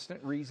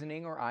constant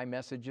reasoning or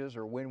iMessages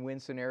or win-win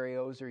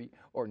scenarios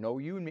or no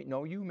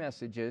you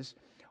messages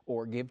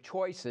or give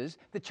choices,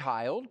 the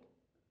child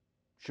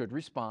should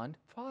respond,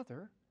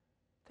 Father,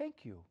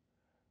 thank you.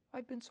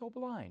 I've been so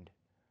blind.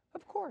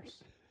 Of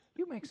course,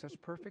 you make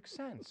such perfect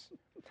sense.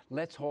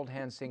 Let's hold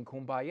hands, sing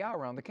Kumbaya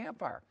around the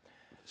campfire.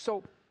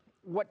 So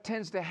what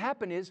tends to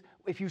happen is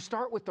if you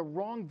start with the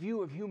wrong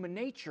view of human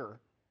nature,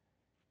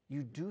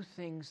 you do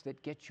things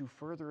that get you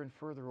further and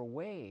further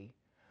away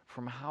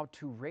from how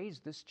to raise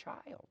this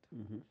child.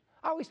 Mm-hmm.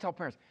 I always tell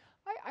parents,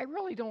 I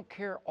really don't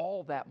care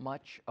all that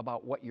much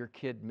about what your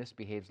kid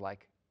misbehaves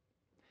like.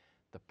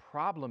 The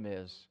problem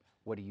is,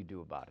 what do you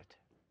do about it?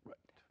 Right.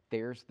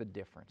 There's the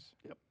difference.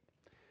 Yep.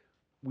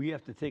 We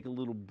have to take a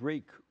little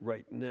break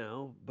right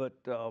now, but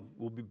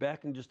we'll be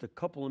back in just a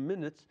couple of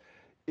minutes.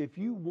 If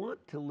you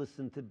want to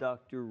listen to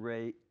Dr.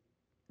 Ray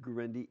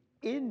Guarendi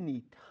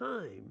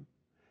anytime,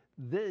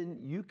 then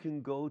you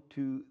can go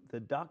to the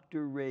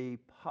Dr. Ray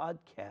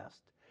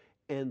podcast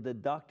and the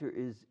Doctor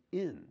is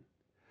In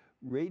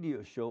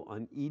radio show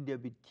on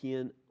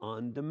EWTN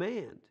On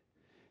Demand.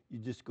 You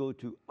just go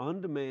to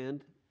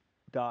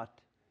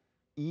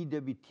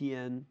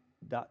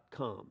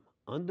ondemand.ewtn.com,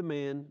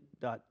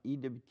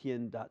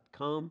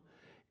 ondemand.ewtn.com,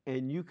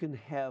 and you can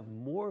have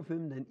more of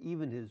him than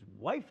even his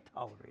wife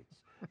tolerates.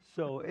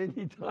 So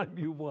anytime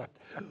you want.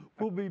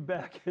 We'll be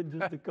back in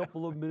just a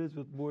couple of minutes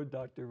with more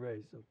Dr.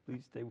 Ray, so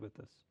please stay with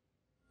us.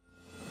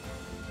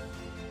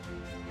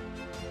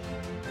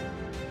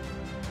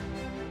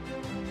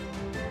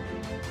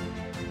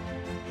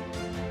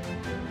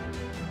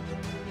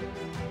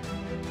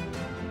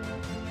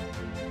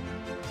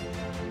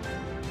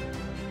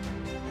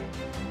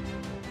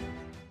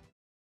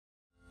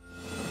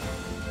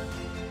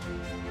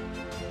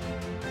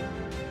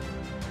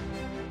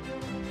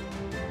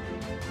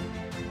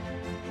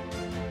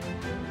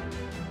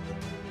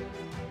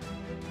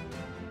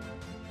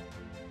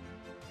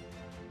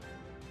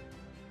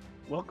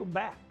 Welcome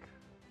back.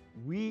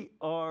 We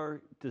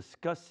are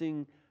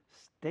discussing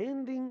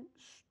Standing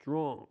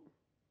Strong.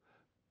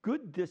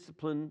 Good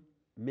Discipline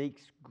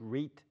Makes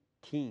Great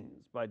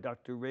Teens by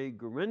Dr. Ray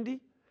Guarendi.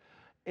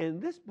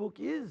 And this book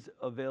is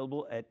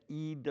available at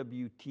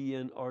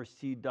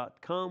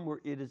EWTNRC.com, where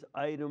it is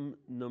item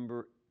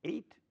number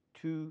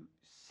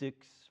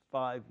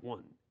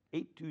 82651.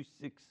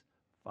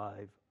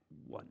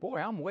 82651. Boy,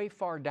 I'm way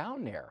far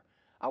down there.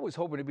 I was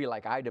hoping to be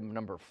like item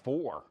number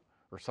 4.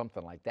 Or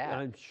something like that.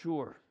 I'm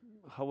sure.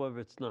 However,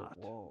 it's not.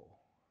 Whoa.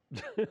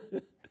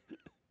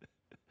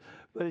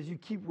 But as you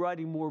keep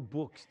writing more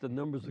books, the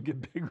numbers will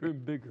get bigger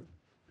and bigger.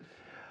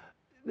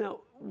 Now,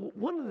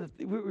 one of the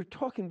we were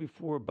talking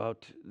before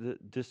about the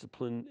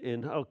discipline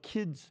and how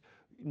kids,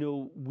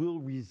 will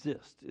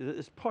resist.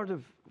 It's part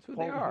of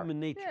human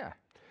nature. Yeah.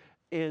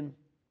 And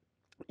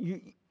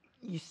you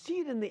see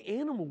it in the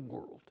animal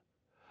world.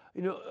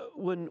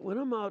 When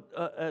I'm out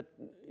at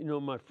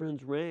my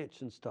friend's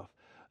ranch and stuff.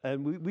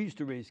 And we used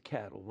to raise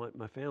cattle,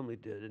 my family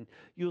did. And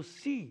you'll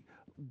see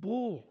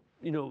bull,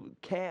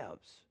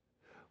 calves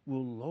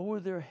will lower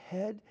their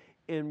head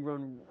and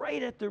run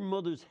right at their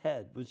mother's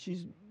head. When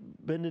she's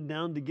bending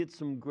down to get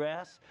some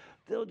grass,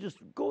 they'll just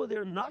go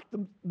there and knock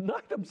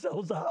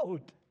themselves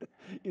out.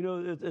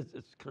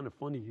 It's kind of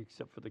funny,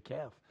 except for the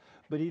calf.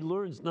 But he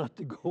learns not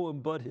to go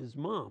and butt his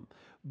mom.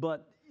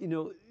 But,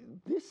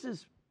 this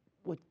is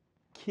what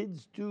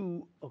kids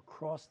do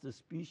across the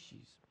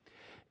species.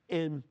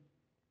 And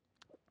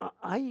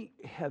I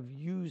have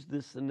used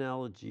this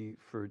analogy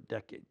for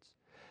decades,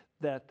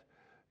 that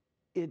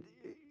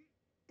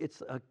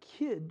it's a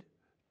kid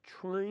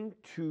trying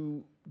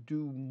to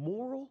do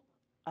moral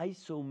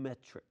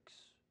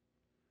isometrics.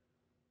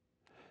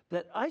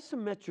 That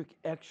isometric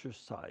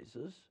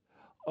exercises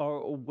are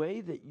a way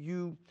that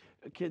you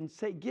can,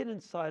 say, get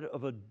inside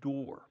of a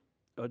doorway,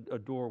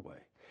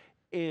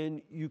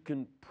 and you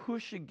can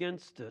push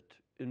against it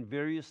in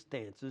various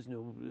stances,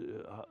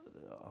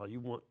 how you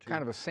want to.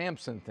 Kind of a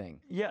Samson thing.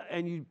 Yeah,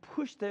 and you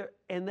push there,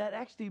 and that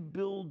actually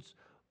builds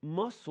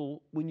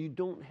muscle when you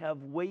don't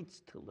have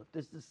weights to lift.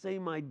 It's the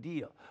same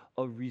idea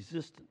of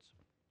resistance.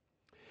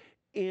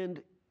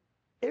 And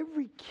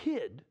every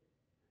kid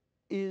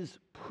is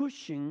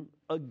pushing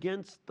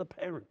against the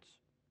parents.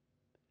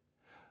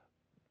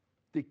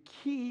 The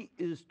key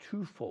is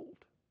twofold.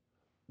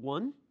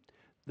 One,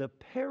 the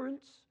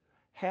parents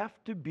have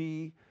to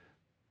be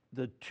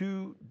the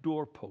two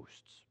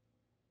doorposts.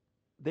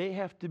 They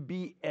have to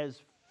be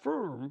as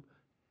firm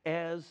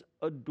as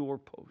a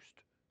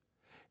doorpost.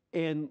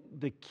 And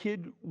the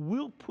kid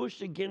will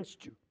push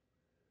against you.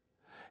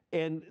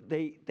 And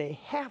they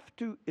have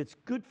to, it's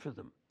good for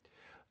them.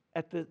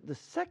 The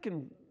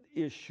second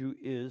issue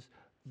is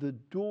the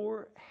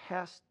door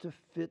has to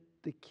fit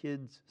the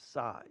kid's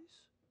size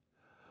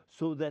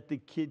so that the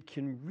kid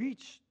can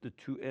reach the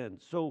two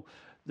ends. So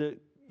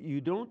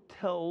you don't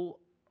tell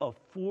a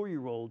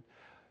 4-year-old,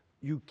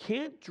 you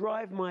can't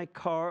drive my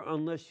car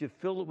unless you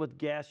fill it with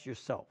gas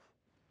yourself.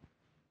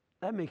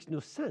 That makes no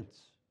sense.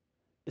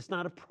 It's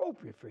not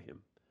appropriate for him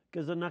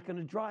because they're not going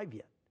to drive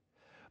yet.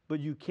 But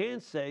you can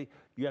say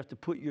you have to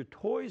put your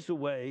toys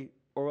away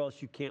or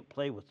else you can't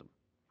play with them.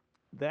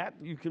 That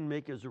you can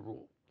make as a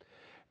rule.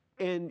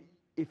 And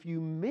if you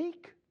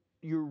make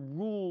your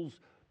rules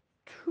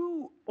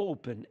too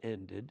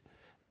open-ended,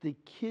 the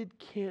kid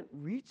can't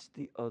reach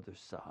the other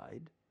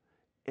side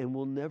and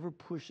will never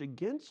push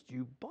against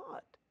you,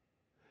 but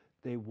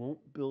they won't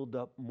build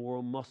up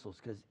moral muscles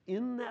because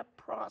in that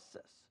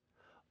process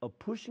of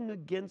pushing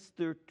against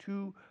their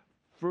two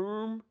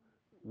firm,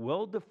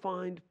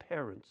 well-defined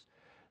parents,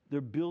 they're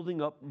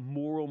building up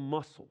moral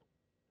muscle.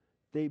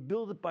 They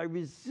build it by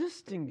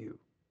resisting you.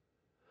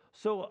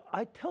 So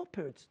I tell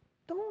parents,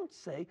 don't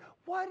say,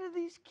 why do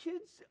these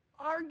kids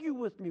argue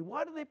with me?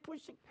 Why do they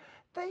push it?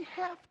 They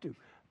have to,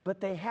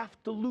 but they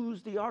have to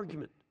lose the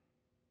argument.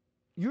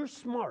 You're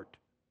smart,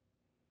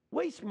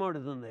 way smarter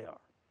than they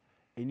are,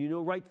 and you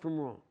know right from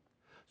wrong.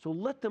 So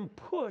let them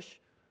push,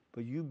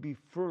 but you be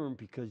firm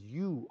because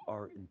you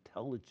are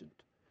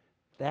intelligent.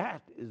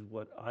 That is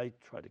what I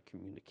try to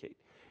communicate.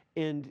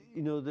 And,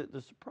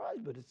 the surprise,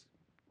 but it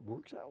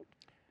works out.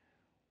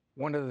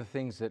 One of the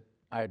things that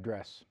I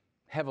address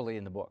heavily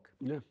in the book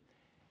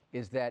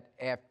is that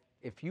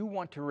if you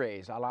want to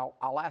raise,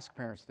 I'll ask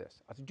parents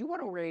this. I said, do you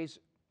want to raise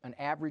an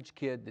average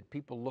kid that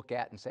people look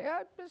at and say,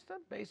 just a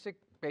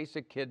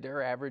basic kid,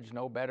 they're average,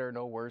 no better,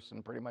 no worse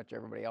than pretty much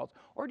everybody else?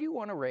 Or do you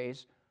want to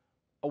raise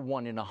a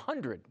 1 in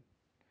 100?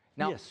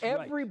 Now, yes,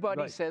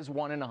 everybody right. says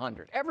 1 in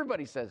 100.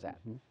 Everybody says that.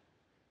 Mm-hmm.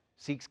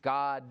 Seeks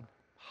God,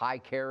 high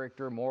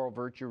character, moral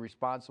virtue,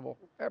 responsible,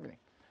 everything.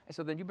 I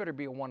said, then you better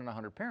be a 1 in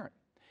 100 parent.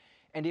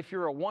 And if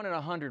you're a 1 in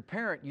 100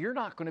 parent, you're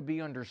not going to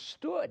be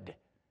understood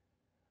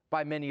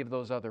by many of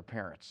those other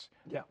parents.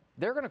 Yeah.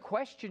 They're going to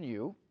question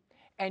you,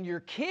 and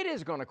your kid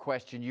is going to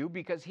question you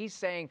because he's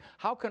saying,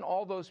 how can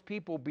all those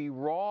people be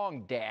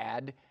wrong,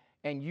 Dad,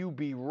 and you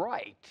be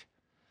right?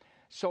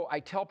 So I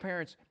tell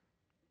parents,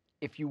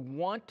 if you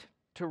want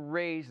to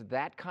raise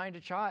that kind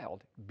of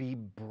child, be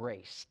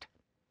braced.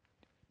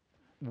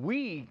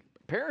 We,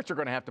 parents, are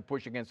going to have to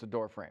push against the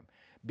doorframe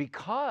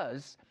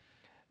because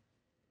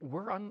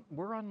we're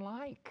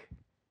unlike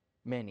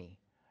many.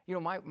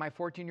 My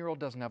 14-year-old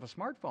doesn't have a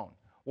smartphone.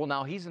 Well,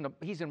 now he's in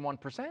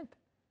 1%.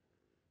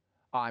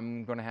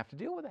 I'm going to have to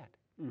deal with that.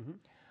 Mm-hmm.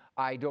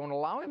 I don't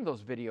allow him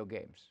those video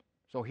games.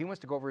 So he wants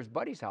to go over his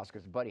buddy's house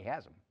because his buddy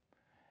has them.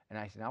 And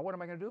I said, now what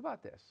am I going to do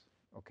about this?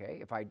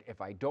 Okay,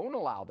 if I don't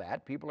allow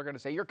that, people are going to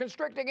say, you're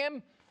constricting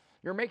him.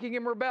 You're making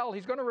him rebel.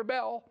 He's going to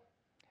rebel.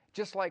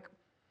 Just like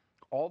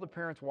all the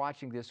parents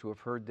watching this who have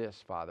heard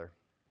this, Father.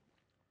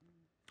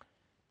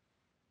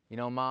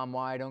 Mom,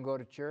 why I don't go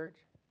to church?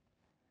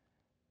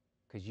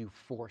 Because you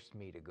forced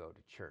me to go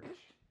to church.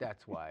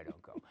 That's why I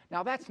don't go.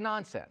 Now, that's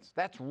nonsense.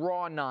 That's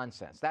raw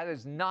nonsense. That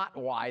is not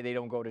why they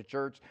don't go to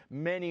church.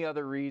 Many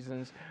other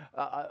reasons.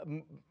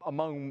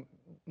 Among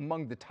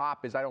the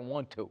top is I don't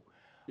want to.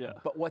 Yeah.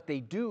 But what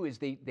they do is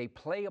they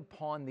play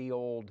upon the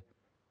old,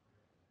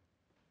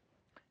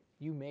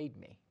 you made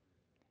me,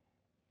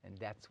 and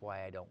that's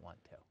why I don't want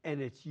to.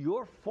 And it's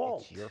your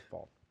fault. It's your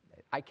fault.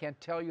 I can't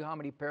tell you how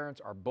many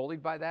parents are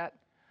bullied by that,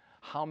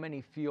 how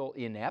many feel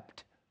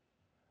inept,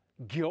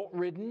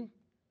 guilt-ridden,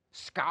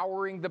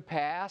 scouring the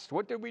past.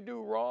 What did we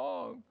do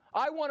wrong?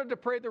 I wanted to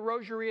pray the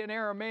rosary in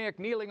Aramaic,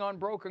 kneeling on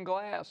broken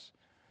glass.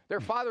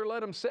 Their father let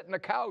them sit in a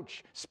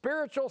couch.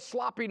 Spiritual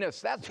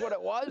sloppiness, that's what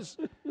it was.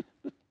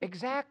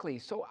 Exactly.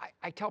 So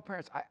I tell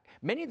parents,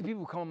 many of the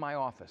people who come in my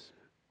office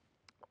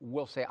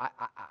will say,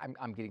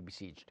 I'm getting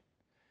besieged.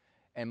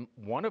 And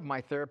one of my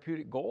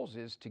therapeutic goals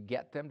is to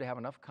get them to have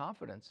enough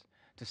confidence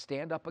to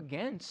stand up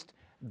against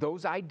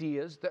those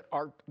ideas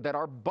that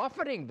are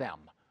buffeting them.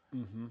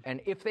 Mm-hmm.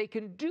 And if they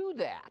can do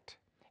that,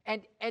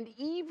 and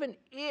even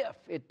if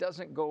it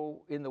doesn't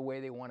go in the way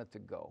they want it to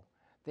go,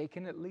 they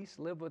can at least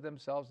live with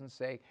themselves and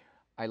say,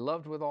 I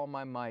loved with all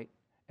my might,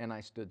 and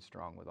I stood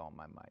strong with all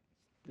my might.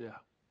 Yeah.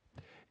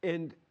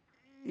 And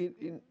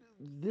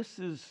this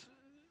is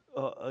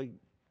a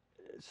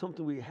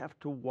something we have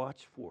to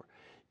watch for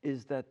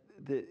is that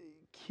the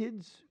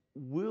kids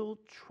will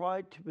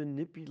try to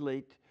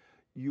manipulate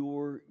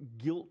your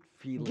guilt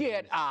feelings.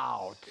 Get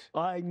out.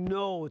 I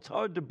know, it's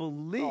hard to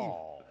believe,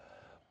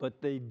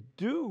 but they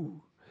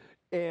do.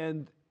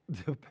 And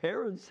the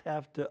parents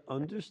have to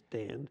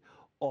understand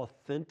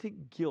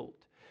authentic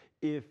guilt.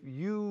 If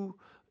you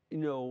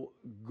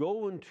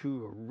go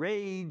into a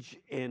rage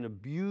and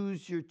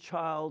abuse your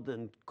child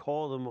and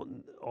call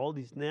them all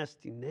these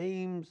nasty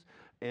names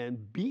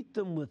and beat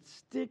them with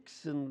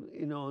sticks and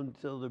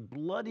until they're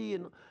bloody,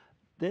 and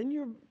then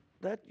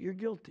you're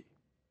guilty.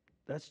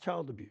 That's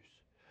child abuse.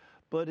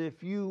 But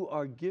if you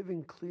are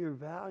giving clear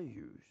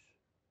values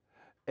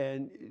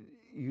and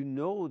you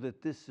know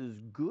that this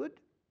is good,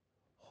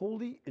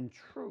 holy, and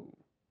true,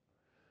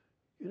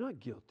 you're not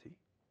guilty.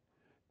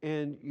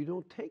 And you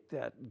don't take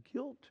that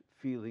guilt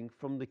feeling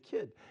from the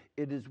kid.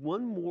 It is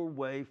one more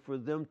way for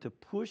them to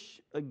push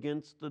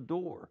against the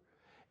door.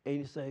 And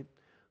you say,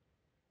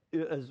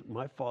 as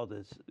my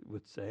father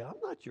would say, I'm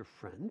not your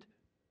friend.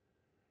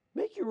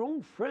 Make your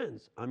own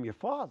friends. I'm your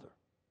father.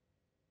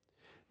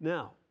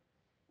 Now,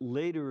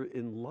 later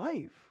in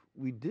life,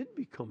 we did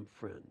become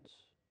friends.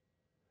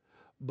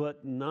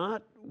 But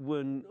not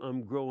when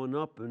I'm growing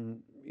up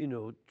and,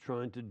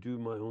 trying to do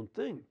my own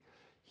thing.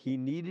 He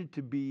needed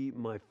to be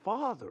my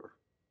father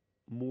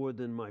more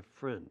than my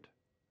friend.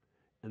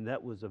 And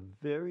that was a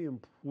very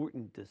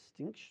important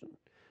distinction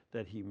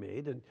that he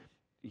made. And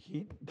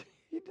he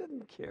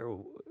didn't care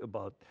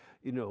about,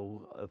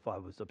 if I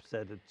was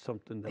upset at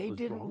something that was wrong.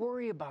 They didn't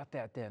worry about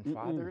that then,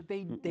 Father.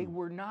 They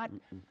were not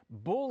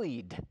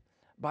bullied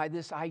by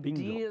this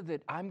idea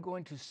that I'm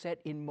going to set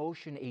in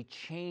motion a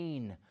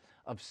chain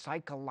of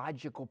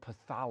psychological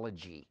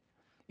pathology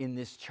in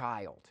this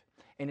child.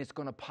 And it's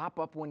going to pop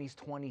up when he's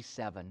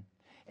 27,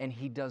 and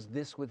he does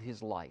this with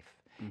his life.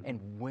 And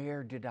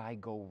where did I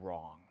go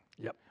wrong?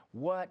 Yep.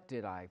 What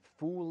did I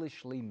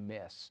foolishly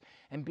miss?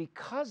 And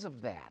because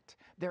of that,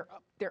 they're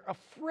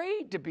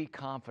afraid to be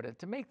confident,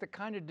 to make the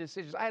kind of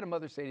decisions. I had a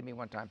mother say to me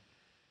one time,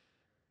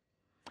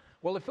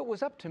 well, if it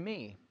was up to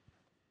me,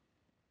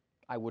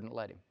 I wouldn't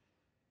let him.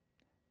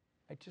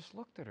 I just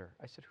looked at her.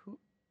 I said,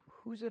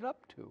 who's it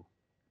up to?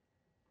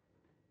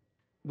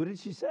 What did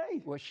she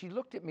say? Well, she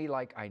looked at me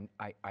like,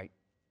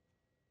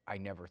 I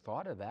never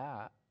thought of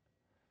that.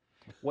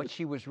 What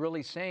she was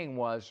really saying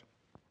was,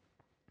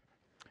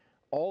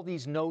 all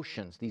these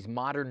notions, these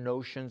modern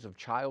notions of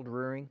child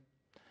rearing,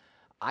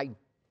 I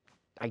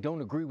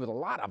don't agree with a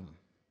lot of them.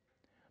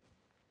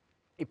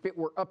 If it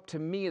were up to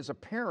me as a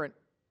parent,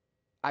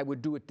 I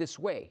would do it this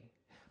way.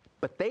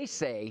 But they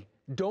say,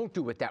 don't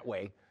do it that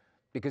way,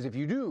 because if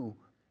you do,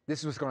 this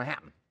is what's going to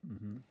happen.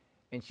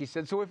 And she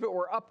said, so if it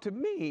were up to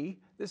me,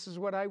 this is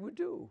what I would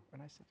do.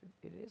 And I said,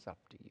 it is up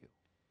to you.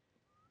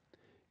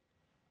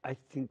 I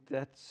think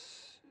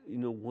that's,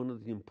 one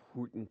of the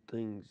important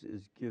things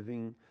is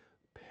giving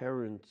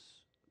parents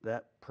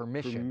that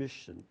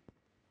permission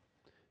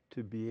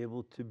to be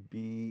able to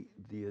be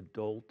the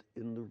adult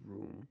in the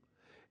room,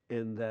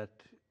 and that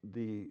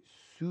the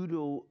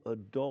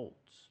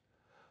pseudo-adults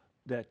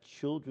that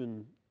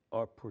children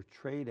are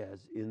portrayed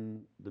as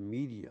in the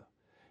media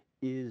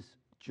is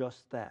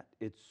just that.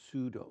 It's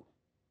pseudo.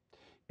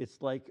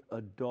 It's like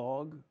a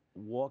dog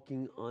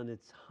walking on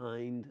its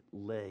hind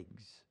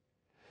legs.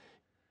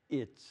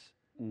 It's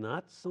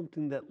not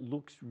something that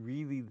looks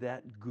really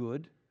that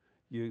good.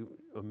 You're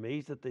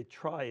amazed that they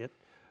try it,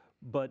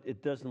 but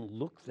it doesn't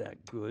look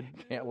that good.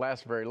 Can't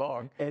last very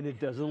long. And it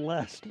doesn't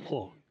last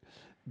long.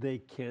 They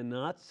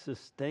cannot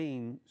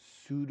sustain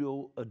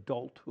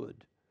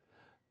pseudo-adulthood.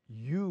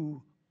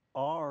 You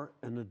are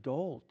an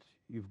adult.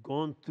 You've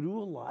gone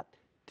through a lot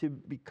to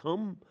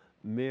become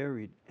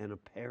married and a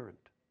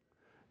parent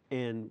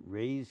and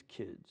raise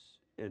kids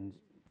and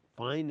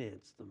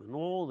finance them and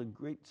all the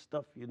great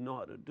stuff you know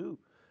how to do.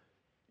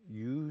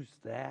 Use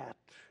that,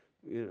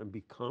 and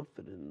be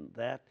confident in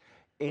that,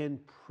 and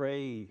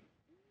pray,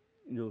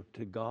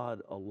 to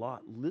God a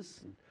lot.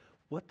 Listen,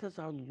 what does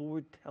our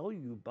Lord tell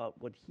you about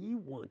what He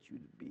wants you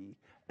to be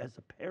as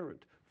a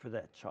parent for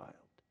that child,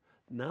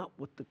 not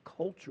what the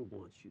culture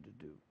wants you to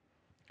do?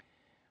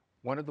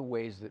 One of the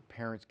ways that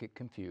parents get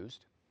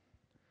confused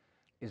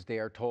is they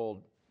are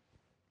told,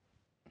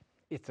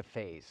 it's a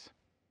phase.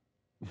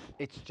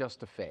 It's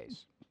just a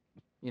phase.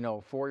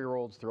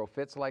 4-year-olds throw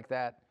fits like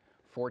that.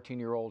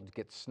 14-year-olds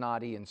get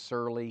snotty and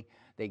surly.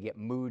 They get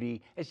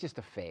moody. It's just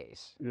a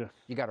phase. Yes.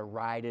 You got to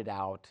ride it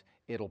out.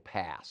 It'll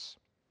pass.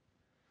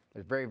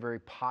 A very, very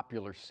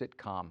popular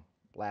sitcom,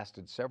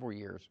 lasted several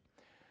years.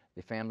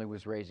 The family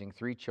was raising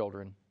 3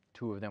 children.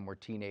 2 of them were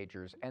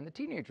teenagers, and the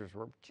teenagers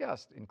were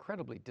just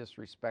incredibly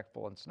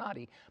disrespectful and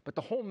snotty. But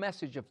the whole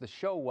message of the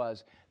show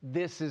was,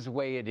 this is the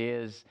way it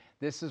is.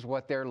 This is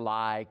what they're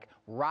like.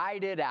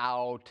 Ride it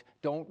out.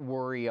 Don't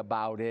worry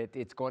about it.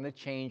 It's going to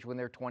change when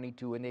they're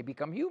 22 and they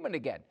become human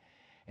again.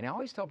 And I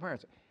always tell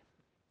parents,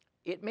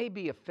 it may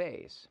be a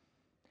phase,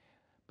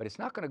 but it's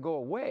not going to go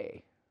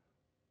away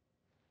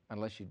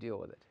unless you deal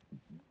with it.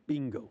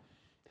 Bingo.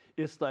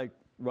 It's like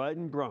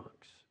riding broncs.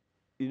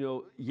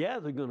 Yeah,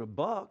 they're going to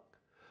buck,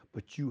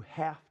 but you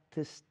have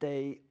to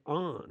stay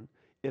on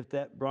if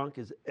that bronc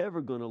is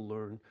ever going to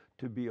learn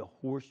to be a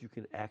horse you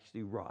can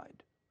actually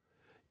ride.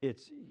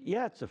 It's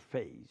a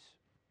phase,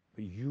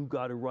 but you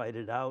got to ride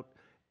it out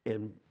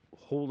and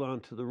hold on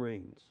to the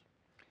reins.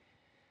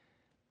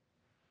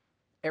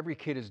 Every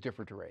kid is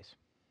different to raise.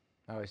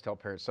 I always tell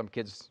parents, some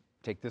kids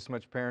take this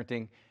much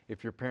parenting.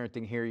 If you're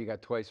parenting here, you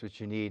got twice what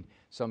you need.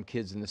 Some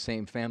kids in the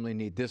same family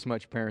need this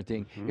much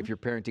parenting. If you're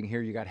parenting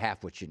here, you got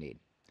half what you need.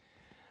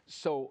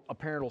 So a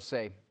parent will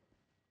say,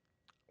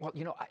 well,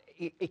 you know,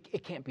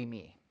 it can't be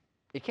me.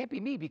 It can't be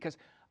me because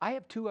I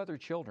have 2 other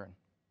children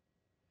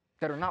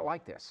that are not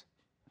like this.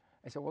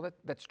 I said, well,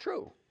 that's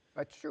true.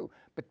 That's true.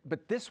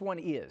 But this one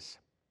is.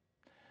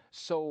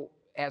 So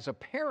as a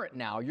parent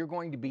now, you're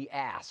going to be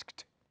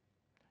asked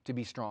to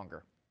be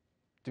stronger,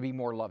 to be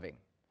more loving,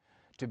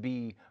 to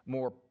be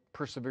more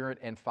perseverant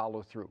and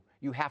follow through.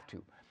 You have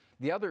to.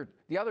 The other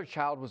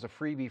child was a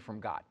freebie from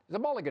God. It's a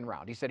mulligan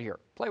round. He said, here,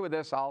 play with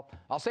this. I'll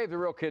save the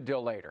real kid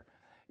till later.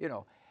 You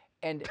know,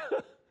 and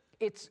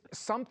it's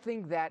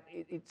something that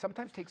it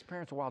sometimes takes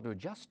parents a while to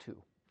adjust to.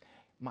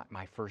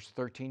 My first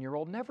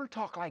 13-year-old never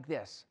talked like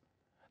this.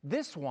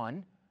 This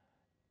one,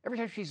 every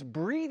time she's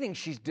breathing,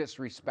 she's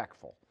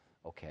disrespectful.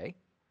 Okay,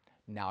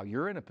 now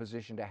you're in a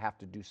position to have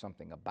to do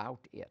something about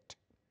it.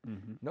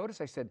 Notice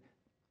I said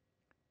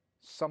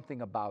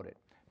something about it.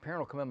 A parent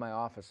will come in my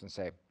office and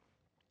say,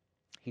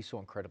 he's so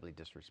incredibly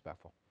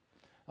disrespectful.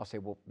 I'll say,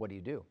 well, what do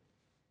you do?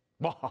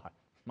 Well,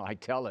 I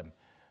tell him,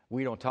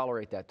 we don't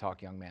tolerate that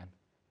talk, young man.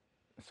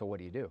 So what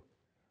do you do?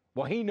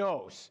 Well, he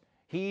knows.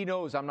 He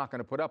knows I'm not going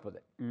to put up with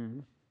it.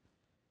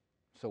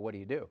 So what do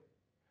you do?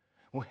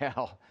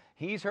 Well,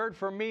 he's heard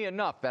from me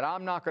enough that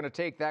I'm not going to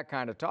take that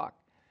kind of talk.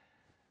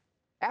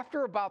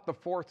 After about the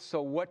 4th,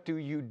 so what do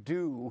you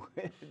do?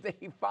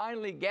 They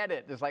finally get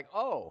it. It's like,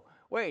 oh,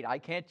 wait, I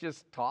can't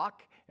just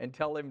talk and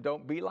tell him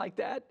don't be like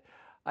that.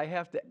 I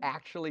have to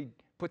actually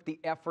put the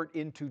effort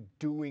into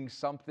doing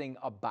something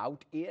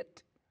about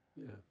it.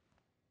 Yeah.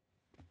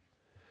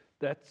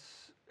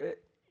 That's,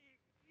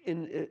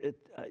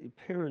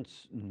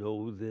 parents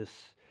know this,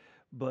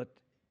 but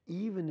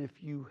even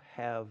if you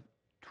have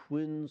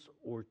twins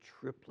or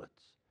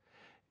triplets,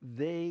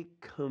 they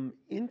come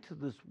into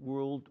this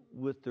world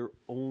with their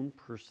own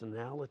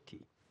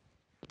personality.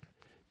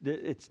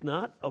 It's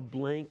not a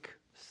blank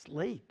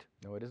slate.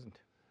 No, it isn't.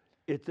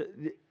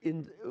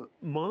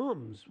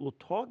 Moms will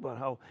talk about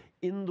how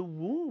in the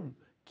womb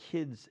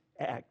kids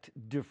act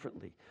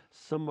differently.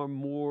 Some are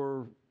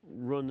more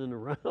running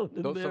around.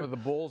 Those some of the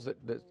bulls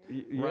that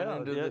run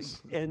into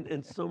this.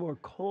 And some are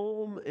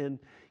calm, and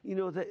you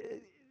know that.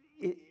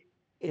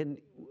 And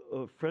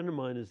a friend of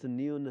mine is a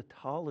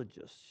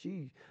neonatologist.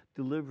 She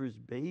delivers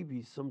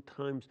babies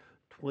sometimes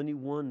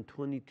 21,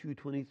 22,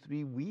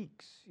 23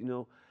 weeks, you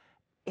know,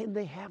 and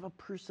they have a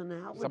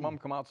personality. Some of them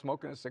come out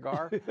smoking a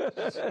cigar.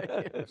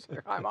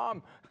 Hi,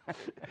 Mom.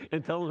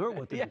 And telling her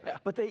what to do.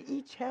 But they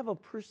each have a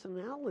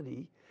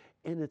personality,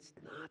 and it's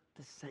not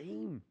the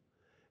same.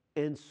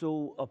 And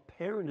so a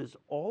parent is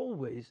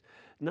always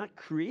not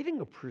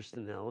creating a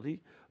personality,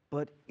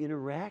 but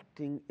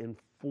interacting and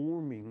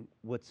forming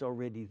what's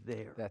already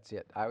there. That's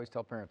it. I always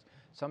tell parents,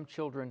 some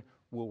children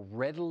will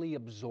readily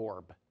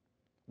absorb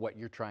what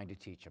you're trying to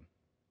teach them.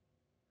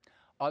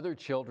 Other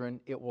children,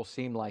 it will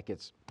seem like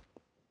it's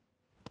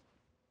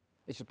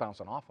just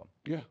bouncing off them.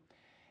 Yeah.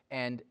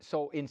 And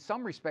so in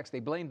some respects,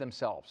 they blame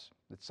themselves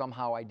that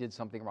somehow I did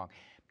something wrong.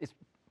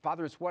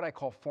 Father, it's what I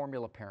call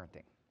formula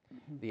parenting.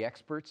 The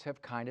experts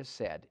have kind of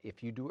said,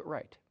 if you do it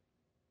right,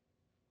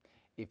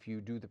 if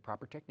you do the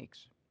proper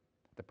techniques,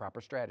 the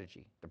proper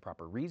strategy, the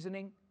proper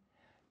reasoning,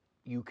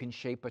 you can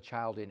shape a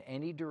child in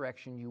any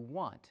direction you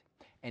want.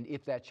 And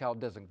if that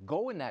child doesn't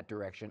go in that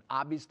direction,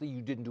 obviously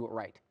you didn't do it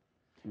right.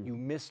 You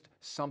missed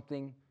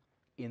something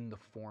in the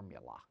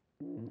formula.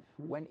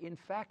 When in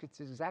fact,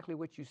 it's exactly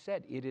what you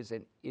said. It is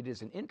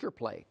an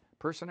interplay,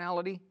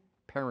 personality,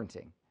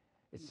 parenting.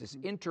 It's this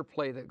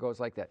interplay that goes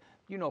like that.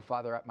 You know,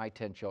 Father, my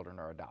 10 children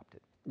are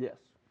adopted. Yes.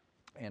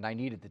 And I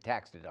needed the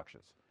tax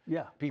deductions.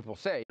 Yeah. People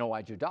say,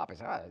 why'd you adopt? I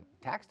said,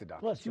 tax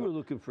deductions. Plus, you were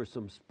looking for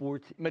some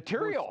sports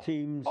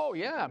teams. Oh,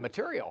 yeah,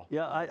 material.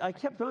 Yeah, I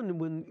kept on,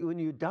 when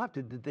you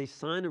adopted, did they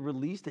sign a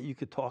release that you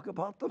could talk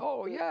about them?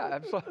 Oh, yeah,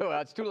 absolutely. Well,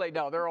 it's too late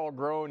now. They're all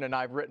grown, and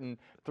I've written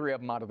 3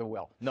 of them out of the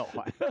will. No.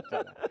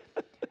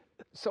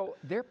 So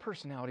their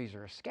personalities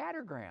are a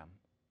scattergram.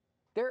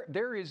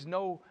 There's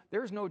no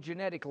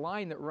genetic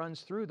line that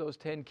runs through those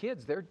 10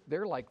 kids.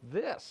 They're like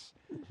this,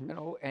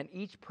 and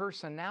each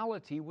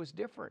personality was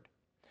different.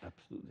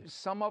 Absolutely.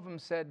 Some of them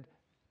said,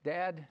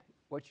 Dad,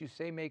 what you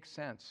say makes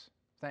sense.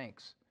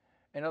 Thanks.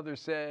 And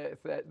others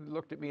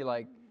looked at me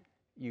like,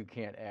 you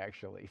can't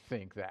actually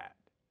think that.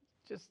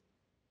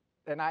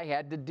 And I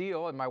had to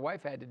deal, and my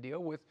wife had to deal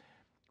with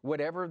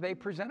whatever they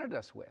presented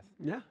us with.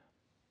 Yeah.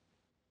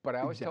 But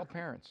I always tell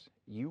parents,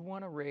 you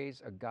want to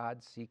raise a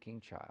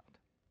God-seeking child,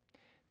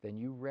 then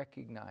you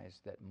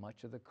recognize that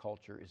much of the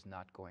culture is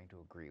not going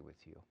to agree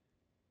with you.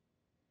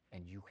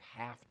 And you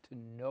have to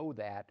know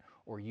that,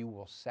 or you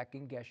will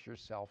second-guess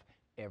yourself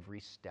every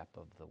step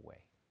of the way.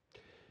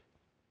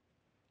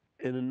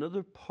 And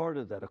another part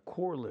of that, a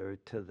corollary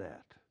to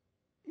that,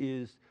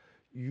 is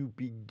you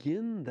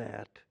begin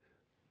that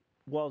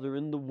while they're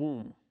in the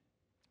womb.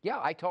 Yeah,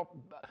 I tell,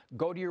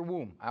 go to your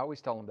womb. I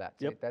always tell them that.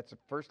 Say, Yep. that's the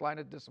first line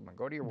of discipline.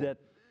 Go to your womb. That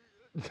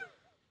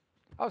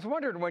I was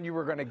wondering when you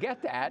were going to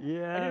get that.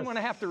 I didn't want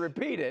to have to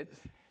repeat it.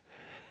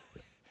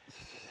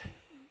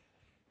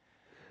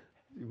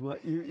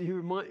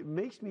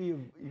 Makes me,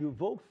 you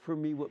evoke for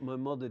me what my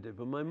mother did.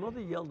 When my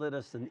mother yelled at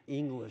us in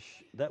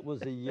English, that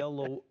was a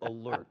yellow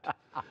alert.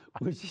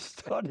 When she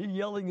started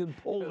yelling in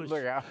Polish,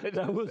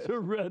 that was a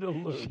red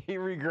alert. She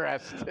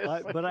regressed.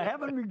 But I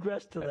haven't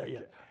regressed to that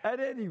yet. At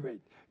any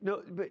rate,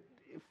 no, but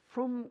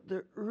from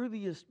the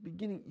earliest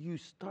beginning, you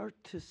start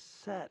to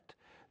set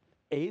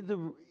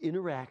the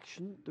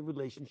interaction, the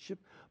relationship,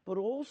 but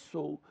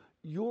also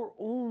your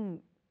own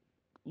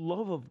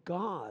love of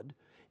God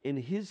and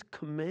His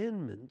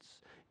commandments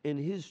and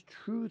His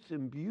truth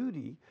and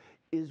beauty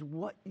is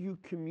what you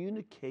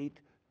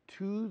communicate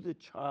to the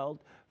child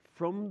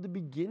from the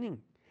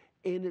beginning.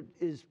 And it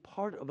is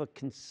part of a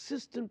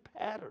consistent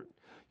pattern.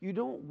 You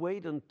don't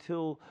wait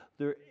until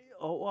they're,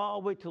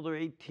 I'll wait till they're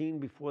 18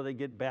 before they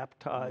get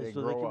baptized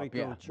so they can make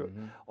their own church.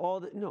 All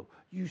that, no,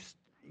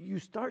 you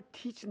start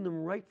teaching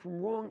them right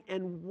from wrong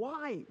and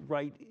why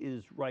right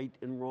is right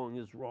and wrong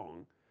is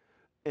wrong,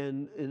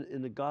 and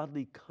in a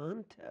godly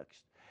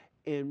context,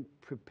 and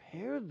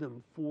prepare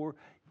them for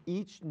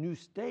each new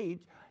stage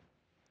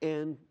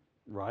and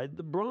ride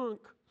the bronc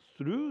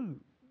through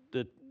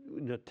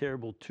the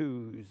terrible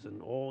twos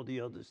and all the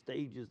other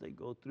stages they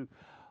go through.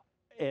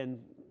 And,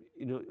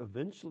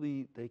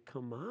 eventually they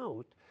come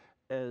out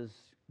as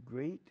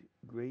great,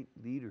 great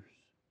leaders.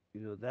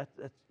 That's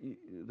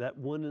that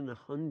 1 in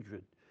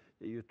 100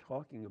 that you're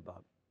talking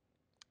about.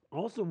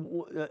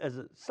 Also, as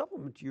a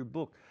supplement to your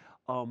book,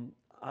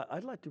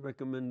 I'd like to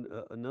recommend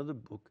another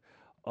book.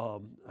 I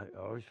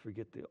always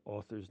forget the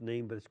author's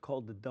name, but it's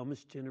called The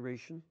Dumbest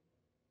Generation.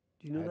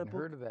 Do you know that book? I hadn't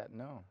heard of that,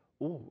 no.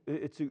 Oh,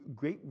 it's a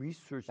great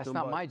research. That's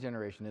not my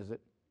generation, is it?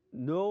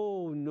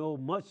 No,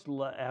 much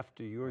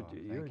after your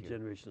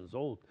generation is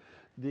old.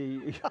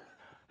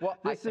 Well,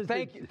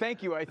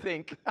 thank you, I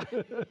think.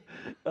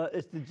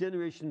 It's the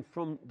generation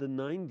from the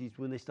 90s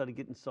when they started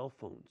getting cell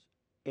phones.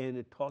 And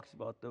it talks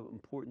about the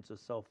importance of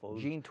cell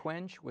phones. Jean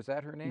Twenge, was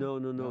that her name?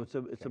 No.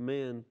 It's a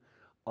man.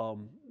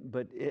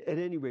 But at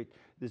any rate,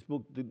 this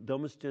book, The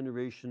Dumbest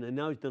Generation, and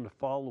now he's done a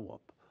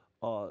follow-up,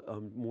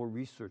 more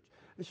research.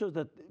 It shows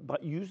that by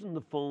using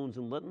the phones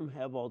and letting them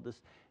have all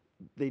this,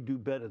 they do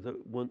better.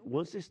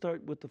 Once they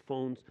start with the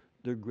phones,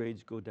 their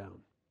grades go down.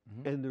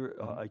 And their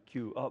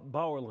IQ.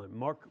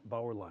 Mark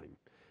Bauerlein,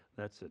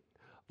 that's it.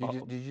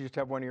 Did you just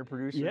have one of your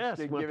producers? Yes,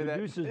 my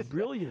producer's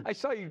brilliant. I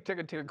saw you take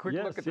a quick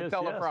look at the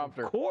teleprompter.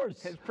 Yes, of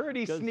course. It's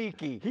pretty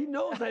sneaky. He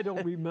knows I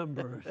don't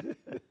remember.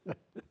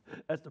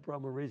 That's the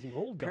problem of raising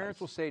old guys. Parents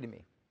will say to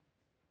me,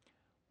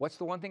 what's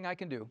the one thing I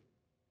can do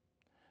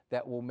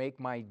that will make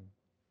my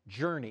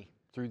journey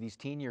through these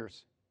teen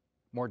years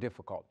more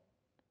difficult?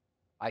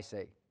 I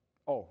say,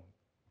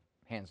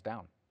 hands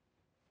down,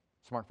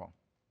 smartphone.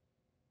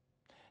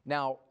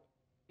 Now,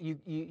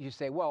 you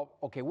say, well,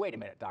 okay, wait a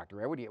minute, Dr.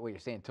 Ray, what are you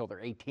saying, till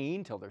they're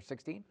 18, till they're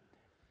 16?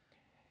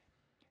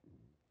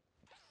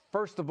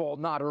 First of all,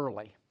 not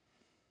early,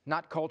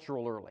 not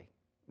cultural early.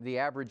 The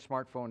average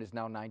smartphone is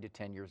now 9 to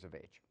 10 years of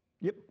age.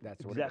 Yep,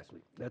 that's what exactly.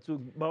 It is. That's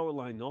what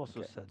Bauerlein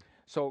also said.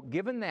 So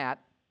given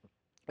that,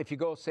 if you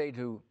go, say,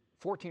 to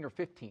 14 or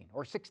 15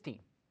 or 16,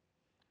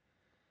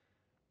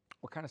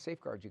 what kind of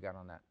safeguards you got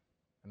on that?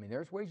 I mean,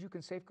 there's ways you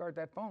can safeguard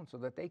that phone so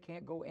that they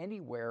can't go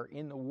anywhere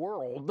in the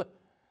world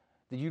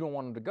that you don't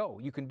want them to go.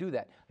 You can do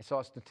that. I saw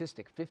a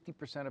statistic,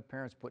 50% of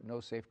parents put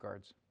no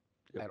safeguards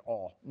at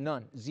all.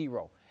 None,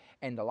 zero.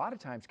 And a lot of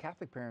times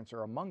Catholic parents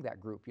are among that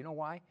group. You know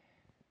why?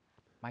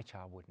 My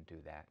child wouldn't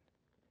do that.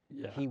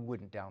 Yeah. He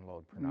wouldn't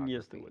download pornography.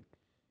 Yes, they would.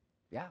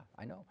 Yeah,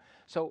 I know.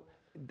 So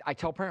I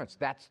tell parents,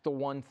 that's the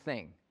one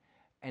thing.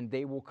 And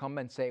they will come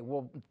and say,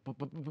 well,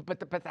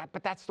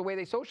 but that's the way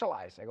they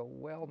socialize. I go,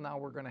 well, now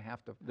we're going to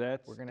have to.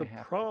 That's the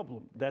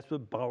problem. That's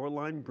what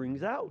Bauerlein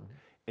brings out.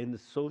 And the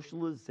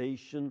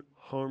socialization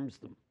harms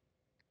them.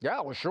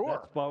 Yeah, well, sure.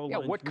 That's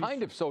Bauerlein's what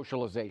kind of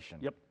socialization?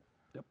 Yep.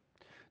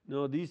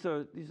 No, these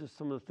are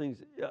some of the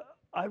things.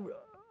 I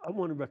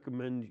want to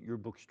recommend your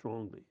book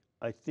strongly.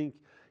 I think,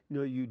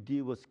 you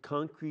deal with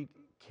concrete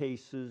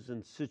cases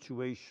and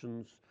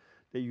situations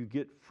that you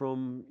get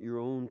from your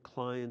own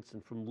clients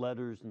and from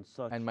letters and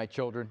such. And my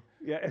children.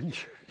 Yeah, and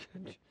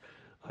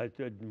I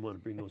didn't want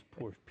to bring those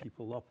poor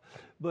people up,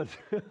 but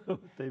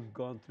they've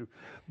gone through.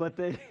 But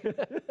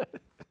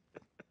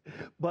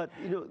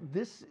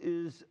this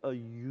is a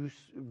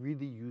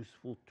really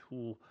useful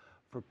tool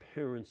for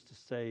parents to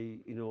say,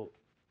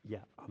 yeah,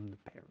 I'm the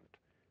parent.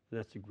 And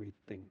that's a great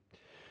thing.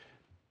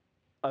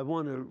 I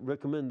want to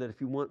recommend that if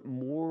you want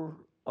more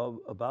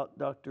about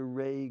Dr.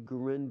 Ray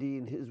Guarendi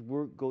and his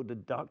work, go to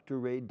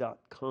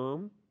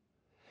drray.com.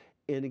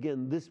 And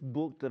again, this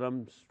book that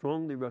I'm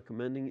strongly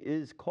recommending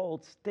is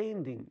called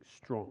Standing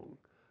Strong.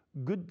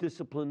 Good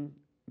discipline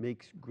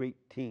makes great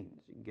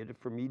teens. You can can get it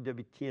from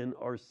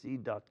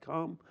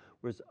EWTNRC.com,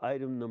 where it's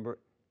item number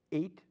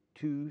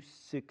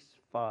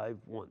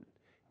 82651.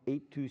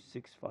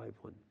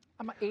 82651.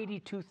 I'm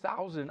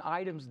 82,000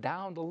 items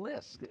down the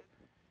list.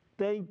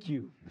 Thank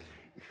you.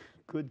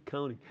 Good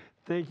counting.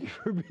 Thank you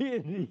for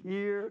being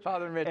here.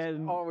 Father Mitch,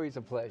 and always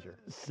a pleasure.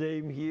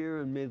 Same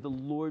here, and may the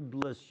Lord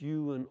bless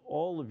you and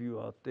all of you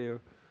out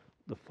there,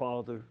 the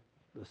Father,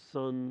 the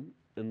Son,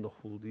 and the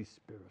Holy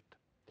Spirit.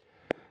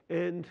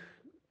 And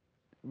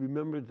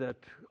remember that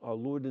our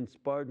Lord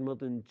inspired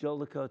Mother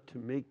Angelica to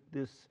make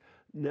this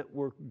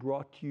network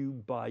brought to you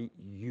by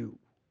you.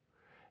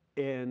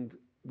 And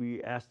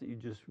we ask that you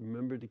just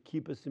remember to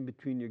keep us in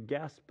between your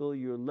gas bill,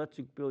 your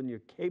electric bill, and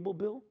your cable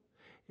bill.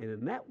 And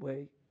in that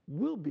way,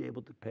 we'll be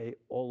able to pay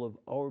all of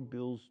our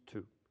bills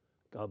too.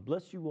 God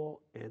bless you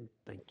all, and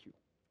thank you.